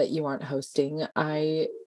event that you aren't hosting,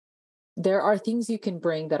 there are things you can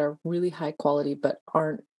bring that are really high quality but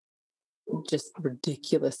aren't just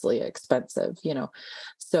ridiculously expensive.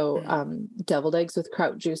 So Mm. deviled eggs with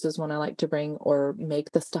kraut juice is one I like to bring, or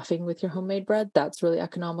make the stuffing with your homemade bread. That's really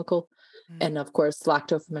economical. Mm. And of course,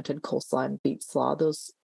 lacto fermented coleslaw and beet slaw,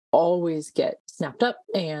 those always get snapped up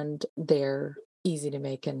and they're easy to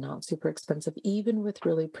make and not super expensive, even with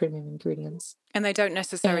really premium ingredients. And they don't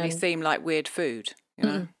necessarily And seem like weird food,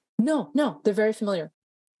 no, no, they're very familiar.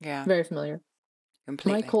 Yeah, Very familiar. My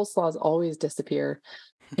completely. coleslaws always disappear,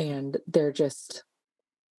 and they're just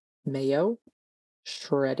mayo,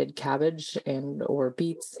 shredded cabbage and or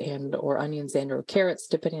beets and or onions and or carrots,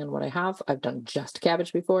 depending on what I have. I've done just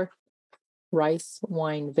cabbage before. Rice,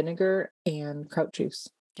 wine, vinegar, and kraut juice.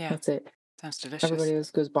 Yeah, That's it. sounds delicious. Everybody else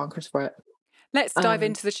goes bonkers for it. Let's dive Um,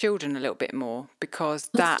 into the children a little bit more, because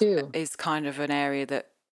let's that do. is kind of an area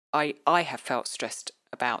that I have felt stressed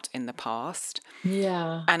about in the past.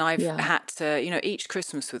 Yeah, And I've yeah. had to, each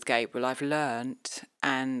Christmas with Gabriel, I've learnt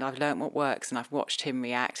what works, and I've watched him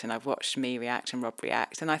react, and I've watched me react and Rob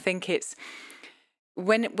react. And I think it's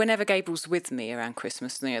whenever Gabriel's with me around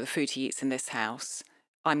Christmas, the food he eats in this house,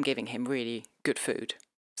 I'm giving him really good food.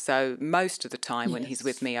 So most of the time when he's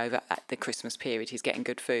with Yes. me over at the Christmas period, he's getting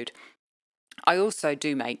good food. I also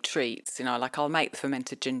do make treats, like I'll make the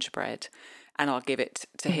fermented gingerbread and I'll give it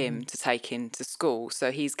to him Mhm. to take into school.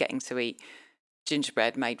 So he's getting to eat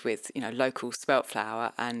gingerbread made with, local spelt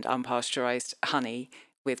flour and unpasteurized honey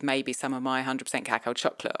with maybe some of my 100% cacao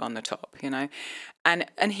chocolate on the top,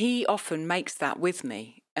 And he often makes that with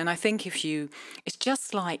me. And I think it's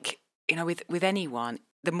just like, with anyone,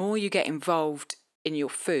 the more you get involved in your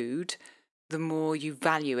food, the more you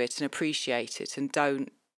value it and appreciate it and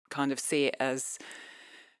don't kind of see it as,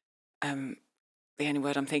 the only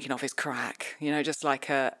word I'm thinking of is crack, just like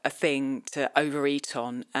a thing to overeat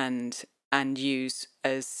on and use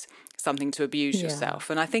as something to abuse Yeah. yourself.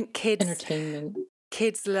 And I think Entertainment.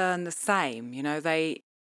 kids learn the same,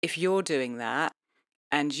 if you're doing that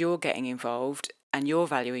and you're getting involved, and you're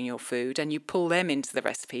valuing your food, and you pull them into the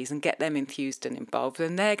recipes and get them enthused and involved,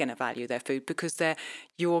 then they're going to value their food because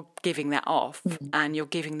you're giving that off and you're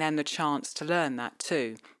giving them the chance to learn that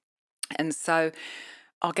too. And so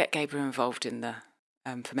I'll get Gabriel involved in the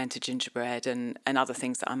fermented gingerbread and other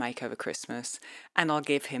things that I make over Christmas, and I'll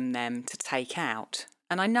give him them to take out.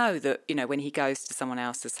 And I know that, when he goes to someone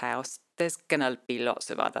else's house, there's going to be lots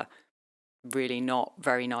of other really not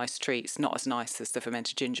very nice treats, not as nice as the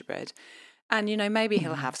fermented gingerbread. And, maybe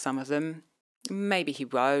he'll have some of them, maybe he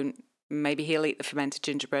won't, maybe he'll eat the fermented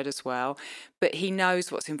gingerbread as well, but he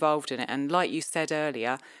knows what's involved in it. And like you said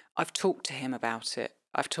earlier, I've talked to him about it.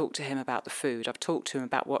 I've talked to him about the food. I've talked to him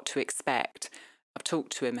about what to expect. I've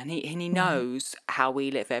talked to him, and he knows how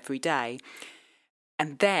we live every day.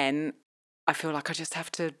 And then I feel like I just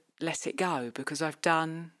have to let it go because I've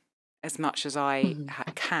done as much as I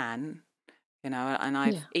can,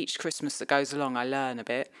 and each Christmas that goes along, I learn a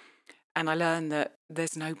bit. And I learn that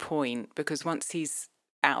there's no point because once he's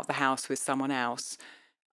out of the house with someone else,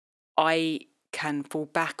 I can fall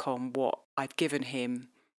back on what I've given him,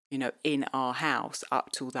 in our house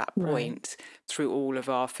up till that point through all of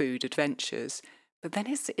our food adventures. But then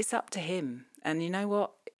it's up to him. And you know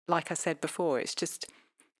what? Like I said before,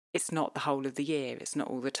 it's not the whole of the year. It's not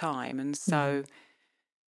all the time. And so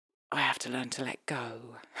I have to learn to let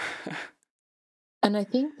go. And I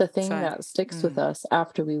think the thing that sticks with us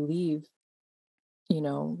after we leave,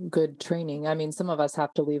 good training, I mean, some of us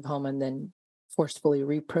have to leave home and then forcefully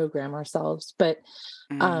reprogram ourselves. But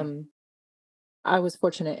I was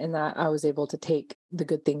fortunate in that I was able to take the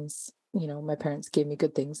good things. My parents gave me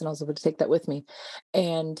good things and I was able to take that with me.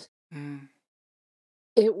 And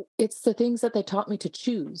it's the things that they taught me to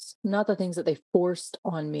choose, not the things that they forced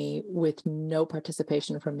on me with no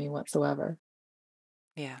participation from me whatsoever.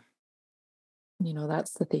 Yeah.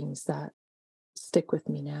 That's the things that stick with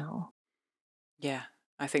me now. Yeah,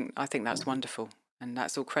 I think that's wonderful, and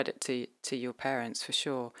that's all credit to your parents for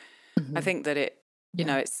sure. I think that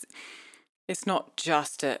it's not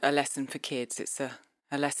just a lesson for kids; it's a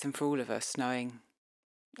lesson for all of us, knowing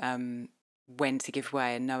when to give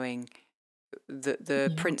way and knowing that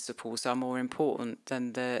the principles are more important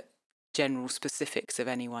than the general specifics of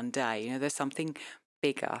any one day. There's something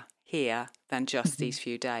bigger here than just these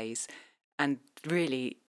few days. And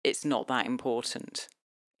really, it's not that important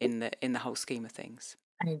in the whole scheme of things.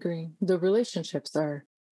 I agree. The relationships are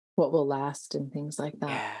what will last and things like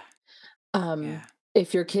that. Yeah.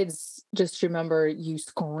 If your kids, just remember you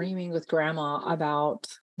screaming with grandma about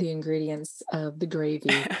the ingredients of the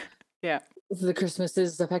gravy. Yeah. The Christmas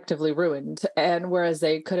is effectively ruined. And whereas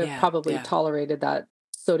they could have probably tolerated that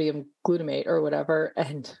sodium glutamate or whatever,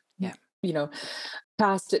 and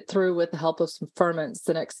passed it through with the help of some ferments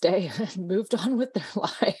the next day and moved on with their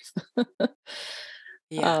life.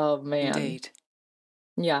 Oh man. Indeed.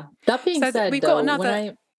 Yeah. That being said, we've though, got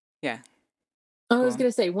another. I was going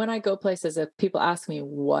to say, when I go places, if people ask me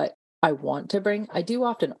what I want to bring, I do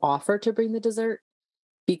often offer to bring the dessert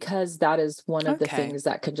because that is one of the things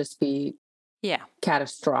that can just be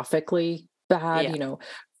catastrophically bad,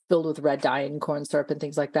 filled with red dye and corn syrup and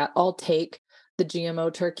things like that. I'll take the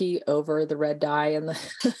GMO turkey over the red dye and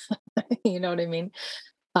the, you know what I mean?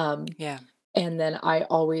 And then I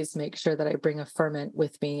always make sure that I bring a ferment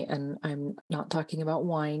with me, and I'm not talking about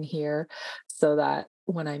wine here, so that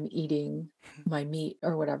when I'm eating my meat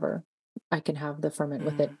or whatever, I can have the ferment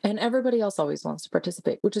with it. And everybody else always wants to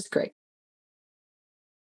participate, which is great.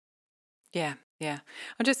 Yeah.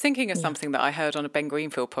 I'm just thinking of something that I heard on a Ben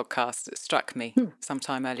Greenfield podcast that struck me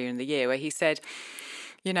sometime earlier in the year, where he said,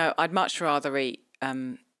 I'd much rather eat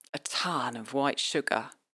a ton of white sugar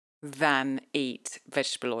than eat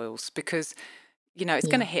vegetable oils because, it's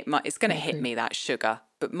going to hit me, that sugar,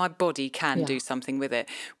 but my body can do something with it.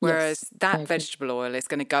 Whereas that vegetable oil is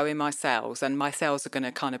going to go in my cells, and my cells are going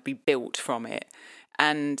to kind of be built from it.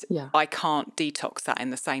 And I can't detox that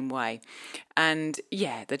in the same way. And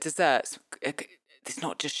the desserts, it's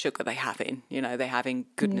not just sugar they have in, they have in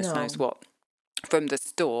goodness knows what from the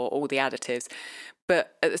store, all the additives.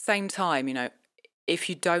 But at the same time, if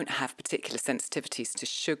you don't have particular sensitivities to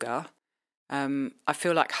sugar, I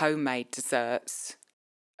feel like homemade desserts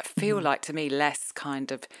feel like, to me, less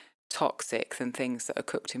kind of toxic than things that are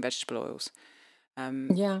cooked in vegetable oils.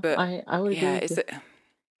 But I would agree with you.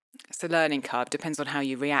 It's a learning curve. Depends on how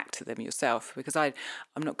you react to them yourself, because I'm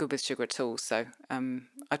not good with sugar at all, so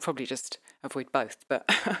I'd probably just avoid both. But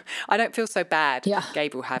I don't feel so bad,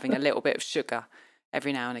 Gabriel, having a little bit of sugar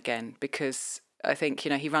every now and again, because I think,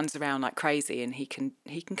 he runs around like crazy and he can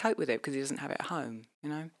cope with it because he doesn't have it at home,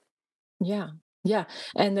 Yeah.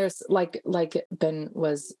 And there's like Ben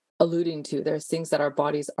was alluding to. There's things that our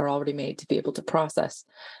bodies are already made to be able to process.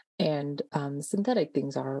 And synthetic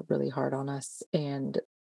things are really hard on us. And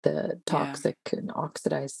the Yeah. toxic and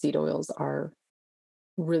oxidized seed oils are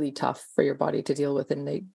really tough for your body to deal with. And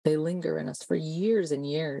they linger in us for years and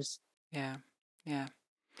years. Yeah. Yeah.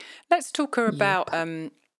 Let's talk Yep. about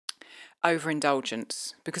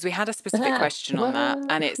overindulgence, because we had a specific question on that,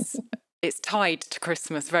 and it's tied to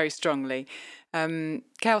Christmas very strongly.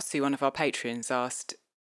 Kelsey, one of our patrons, asked,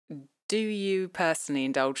 do you personally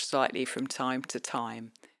indulge slightly from time to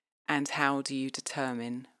time? And how do you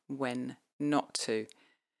determine when not to?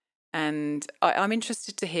 And I'm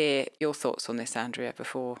interested to hear your thoughts on this, Andrea,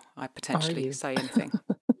 before I potentially say anything.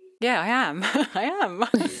 Yeah, I am. I am.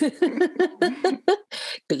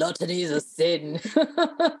 Gluttony is a sin.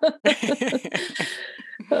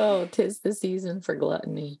 Oh, 'tis the season for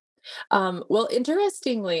gluttony. Well,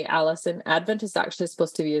 interestingly, Allison, Advent is actually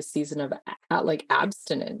supposed to be a season of like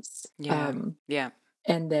abstinence. Yeah. Yeah.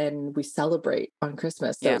 And then we celebrate on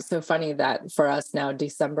Christmas. So Yeah. it's so funny that for us now,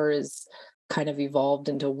 December is kind of evolved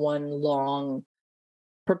into one long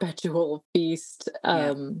perpetual feast.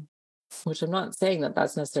 Which I'm not saying that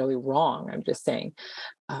that's necessarily wrong. I'm just saying,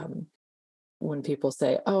 when people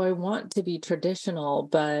say, "Oh, I want to be traditional,"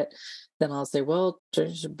 but then I'll say, "Well,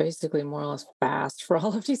 just basically more or less fast for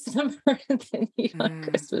all of December, and then eat on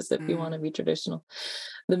Christmas if you want to be traditional."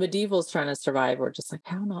 The medievals trying to survive were just like,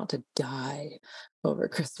 "How not to die over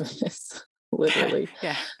Christmas?" Literally.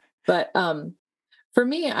 Yeah. But for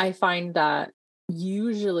me, I find that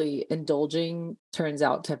usually indulging turns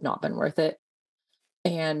out to have not been worth it,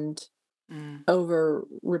 and over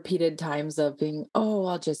repeated times of being, oh,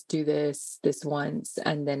 I'll just do this once,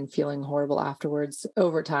 and then feeling horrible afterwards,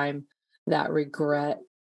 over time, that regret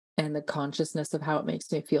and the consciousness of how it makes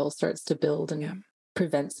me feel starts to build and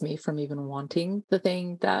prevents me from even wanting the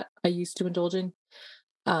thing that I used to indulge in.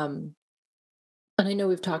 And I know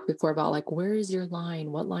we've talked before about like, where is your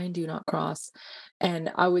line? What line do you not cross?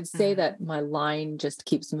 And I would say that my line just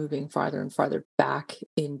keeps moving farther and farther back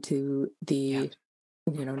into the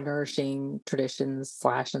nourishing traditions /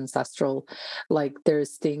 ancestral. Like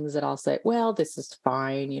there's things that I'll say, well, this is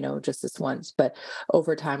fine, just this once. But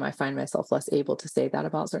over time, I find myself less able to say that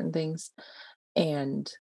about certain things.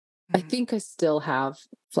 And I think I still have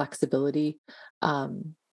flexibility. I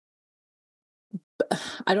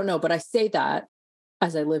don't know, but I say that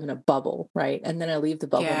as I live in a bubble, right? And then I leave the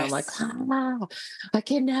bubble and I'm like, I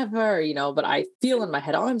can never, but I feel in my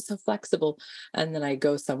head, oh, I'm so flexible. And then I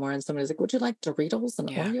go somewhere and somebody's like, would you like Doritos and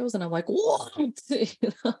Oreos? And I'm like, what? They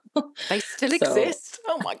still exist.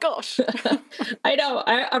 Oh my gosh. I know.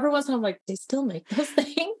 Every once in a while I'm like, they still make those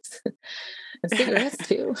things? And cigarettes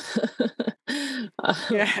too.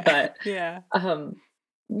 But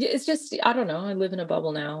it's just, I don't know. I live in a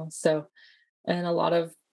bubble now. So, and a lot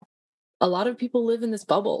of people live in this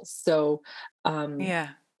bubble. So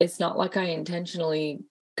it's not like I intentionally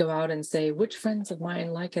go out and say, which friends of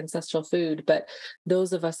mine like ancestral food? But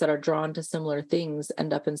those of us that are drawn to similar things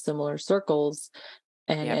end up in similar circles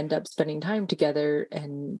and end up spending time together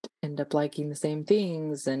and end up liking the same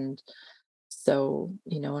things. And so,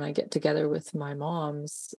 when I get together with my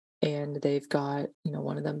moms and they've got,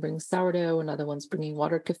 one of them brings sourdough, another one's bringing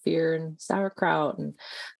water kefir and sauerkraut, and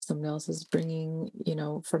someone else is bringing,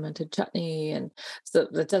 fermented chutney. And so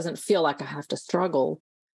it doesn't feel like I have to struggle.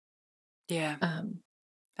 Yeah.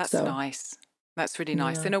 That's nice. That's really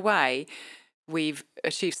nice. Yeah. In a way, we've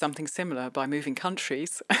achieved something similar by moving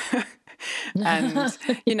countries. And,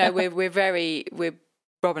 we're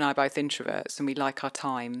Rob and I are both introverts, and we like our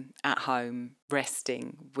time at home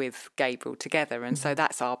resting with Gabriel together, and so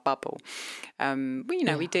that's our bubble.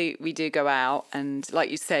 We do go out, and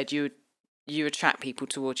like you said, you attract people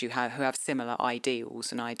towards you who have similar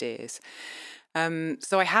ideals and ideas.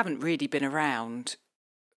 So I haven't really been around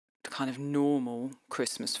kind of normal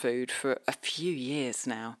Christmas food for a few years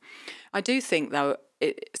now. I do think, though,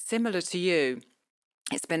 similar to you,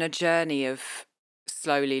 it's been a journey of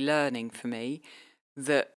slowly learning for me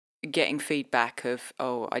that getting feedback of,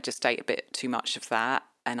 oh, I just ate a bit too much of that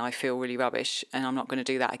and I feel really rubbish and I'm not going to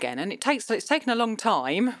do that again. And it's taken a long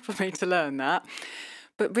time for me to learn that.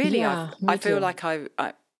 But really, I feel like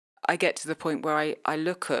I get to the point where I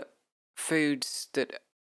look at foods that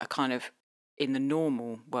are kind of in the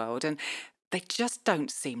normal world and they just don't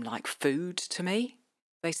seem like food to me.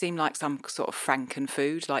 They seem like some sort of Franken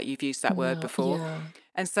food, like you've used that word before. Yeah.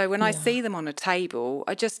 And so when I see them on a table,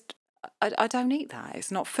 I don't eat that.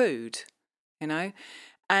 It's not food, And,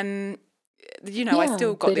 I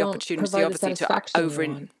still got the opportunity, obviously,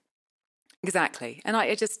 to Exactly. And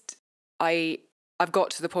I've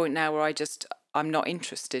got to the point now where I'm not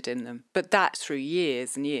interested in them. But that's through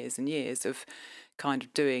years and years and years of kind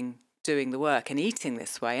of doing the work and eating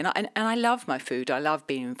this way. And I love my food. I love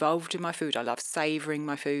being involved in my food. I love savouring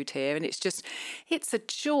my food here. And it's a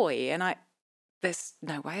joy. And there's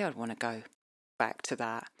no way I'd want to go back to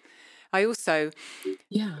that. I also,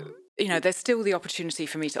 there's still the opportunity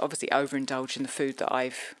for me to obviously overindulge in the food that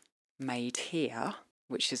I've made here,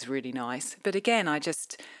 which is really nice. But again, I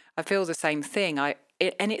feel the same thing.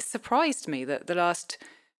 And it surprised me that the last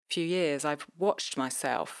few years I've watched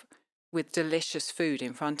myself with delicious food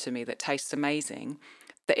in front of me that tastes amazing,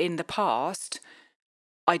 that in the past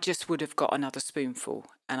I just would have got another spoonful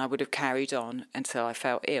and I would have carried on until I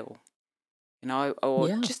felt ill, or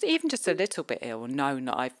just a little bit ill, and known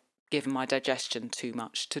that I've given my digestion too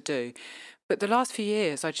much to do. But the last few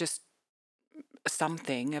years,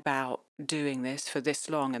 something about doing this for this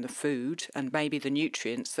long and the food and maybe the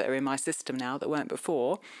nutrients that are in my system now that weren't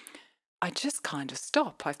before, I just kind of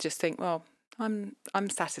stop. I just think, well, I'm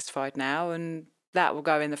satisfied now, and that will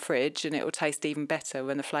go in the fridge and it will taste even better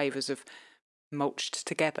when the flavours have mulched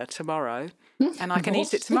together tomorrow, and I can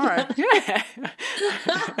eat it tomorrow. Yeah.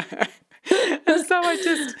 And so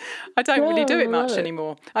I don't really do it much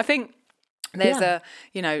anymore. I think there's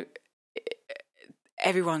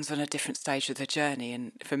everyone's on a different stage of their journey,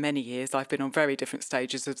 and for many years I've been on very different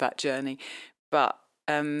stages of that journey. But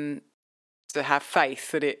to have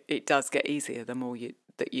faith that it does get easier the more you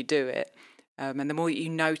do it, and the more you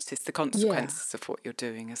notice the consequences of what you're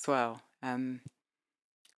doing as well.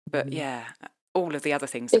 But yeah, all of the other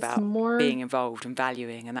things about being involved and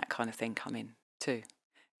valuing and that kind of thing come in too.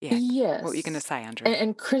 Yeah. Yes. What were you going to say, Andrea?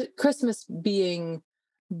 And Christmas being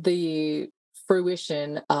the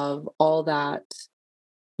fruition of all that,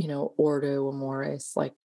 ordo amoris,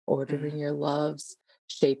 like ordering your loves,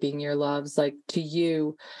 shaping your loves. Like to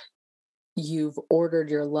you, you've ordered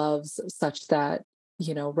your loves such that,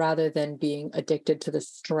 rather than being addicted to the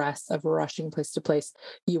stress of rushing place to place,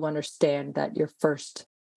 you understand that your first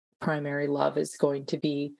primary love is going to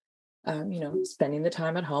be, spending the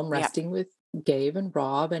time at home, resting with Gabe and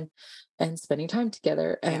Rob and spending time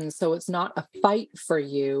together. And so it's not a fight for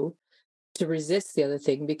you to resist the other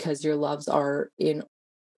thing because your loves are in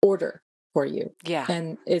order for you. Yeah.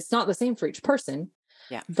 And it's not the same for each person.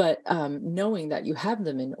 Yeah. But knowing that you have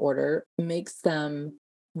them in order makes them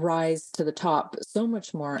rise to the top so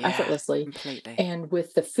much more effortlessly. Completely. And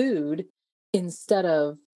with the food, instead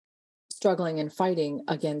of struggling and fighting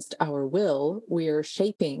against our will, we are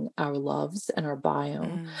shaping our loves and our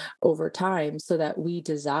biome over time so that we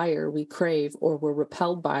desire, we crave, or we're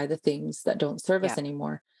repelled by the things that don't serve us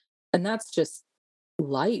anymore. And that's just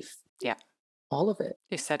life. Yeah. All of it.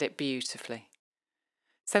 You said it beautifully.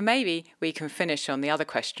 So maybe we can finish on the other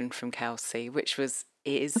question from Kelsey, which was,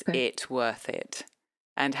 is it worth it?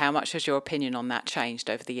 And how much has your opinion on that changed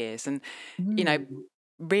over the years? And,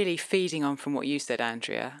 really feeding on from what you said,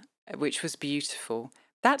 Andrea, which was beautiful.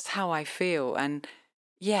 That's how I feel. And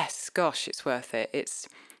yes, gosh, it's worth it. It's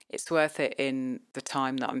worth it in the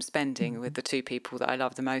time that I'm spending with the two people that I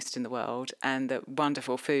love the most in the world, and the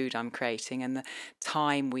wonderful food I'm creating, and the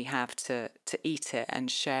time we have to eat it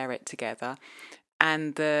and share it together,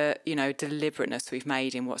 and the deliberateness we've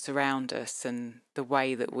made in what's around us, and the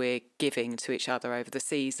way that we're giving to each other over the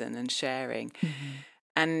season and sharing.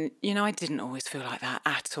 And I didn't always feel like that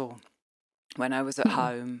at all. When I was at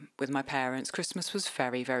home with my parents, Christmas was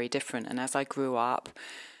very, very different. And as I grew up,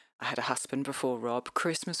 I had a husband before Rob.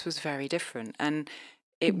 Christmas was very different, and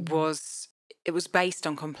it was based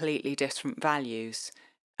on completely different values.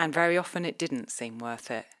 And very often, it didn't seem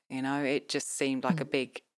worth it. It just seemed like a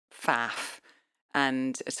big faff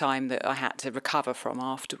and a time that I had to recover from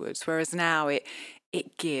afterwards. Whereas now, it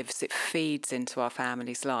feeds into our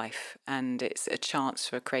family's life, and it's a chance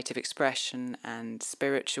for creative expression and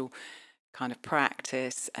spiritual kind of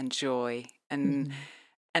practice and joy, and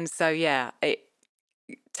so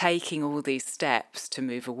taking all these steps to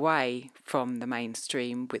move away from the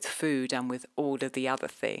mainstream with food and with all of the other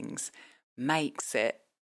things makes it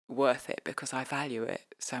worth it, because I value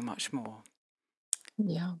it so much more.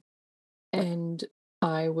 Yeah. And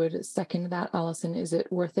I would second that, Allison. Is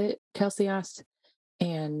it worth it? Kelsey asked.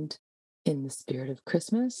 And in the spirit of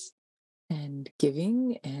Christmas and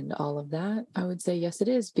giving and all of that, I would say yes, it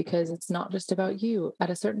is, because it's not just about you. At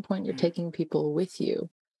a certain point, you're taking people with you.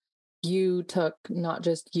 You took not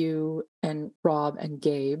just you and Rob and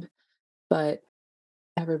Gabe, but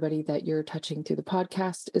everybody that you're touching through the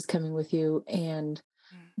podcast is coming with you. And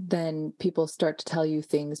then people start to tell you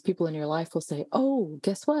things. People in your life will say, oh,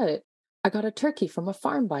 guess what? I got a turkey from a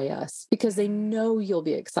farm by us, because they know you'll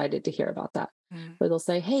be excited to hear about that. Or they'll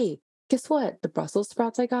say, hey, guess what? The Brussels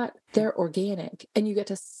sprouts I got, they're organic. And you get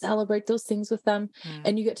to celebrate those things with them.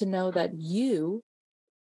 And you get to know that you,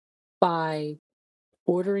 by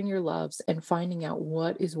ordering your loves and finding out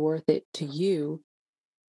what is worth it to you,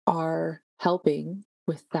 are helping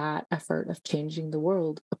with that effort of changing the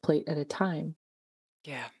world a plate at a time.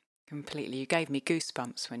 Yeah, completely. You gave me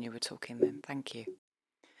goosebumps when you were talking then. Thank you.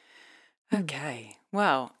 Okay.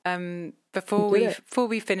 Well, before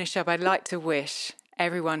we finish up, I'd like to wish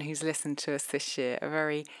everyone who's listened to us this year a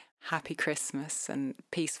very happy Christmas and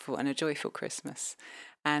peaceful and a joyful Christmas.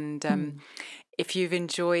 And if you've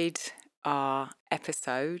enjoyed our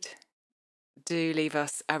episode, do leave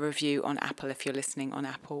us a review on Apple if you're listening on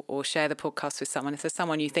Apple, or share the podcast with someone. If there's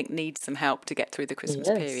someone you think needs some help to get through the Christmas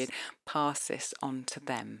period, pass this on to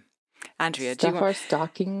them. Andrea, do you want... our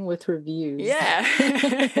stocking with reviews? Yeah.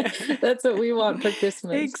 That's what we want for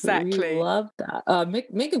Christmas. Exactly. We love that.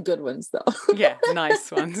 Make them good ones, though. Yeah, nice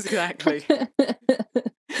ones. Exactly.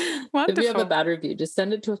 Wonderful. If you have a bad review, just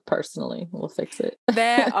send it to us personally. We'll fix it.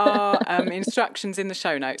 There are instructions in the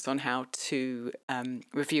show notes on how to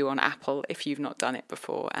review on Apple if you've not done it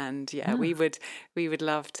before. And we would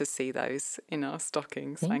love to see those in our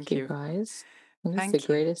stockings. Thank you, guys. This is the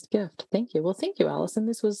greatest gift. Thank you. Well, thank you, Allison.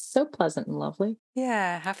 This was so pleasant and lovely.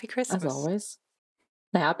 Yeah. Happy Christmas. As always.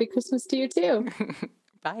 Happy Christmas to you too.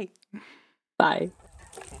 Bye. Bye.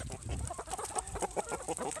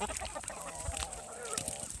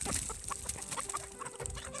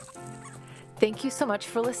 Thank you so much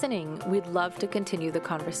for listening. We'd love to continue the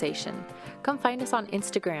conversation. Come find us on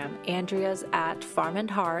Instagram. Andrea's at Farm and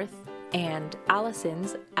Hearth and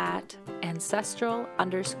Allison's at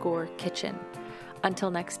ancestral_kitchen.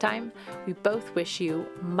 Until next time, we both wish you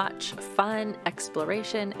much fun,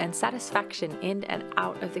 exploration, and satisfaction in and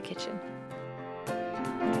out of the kitchen.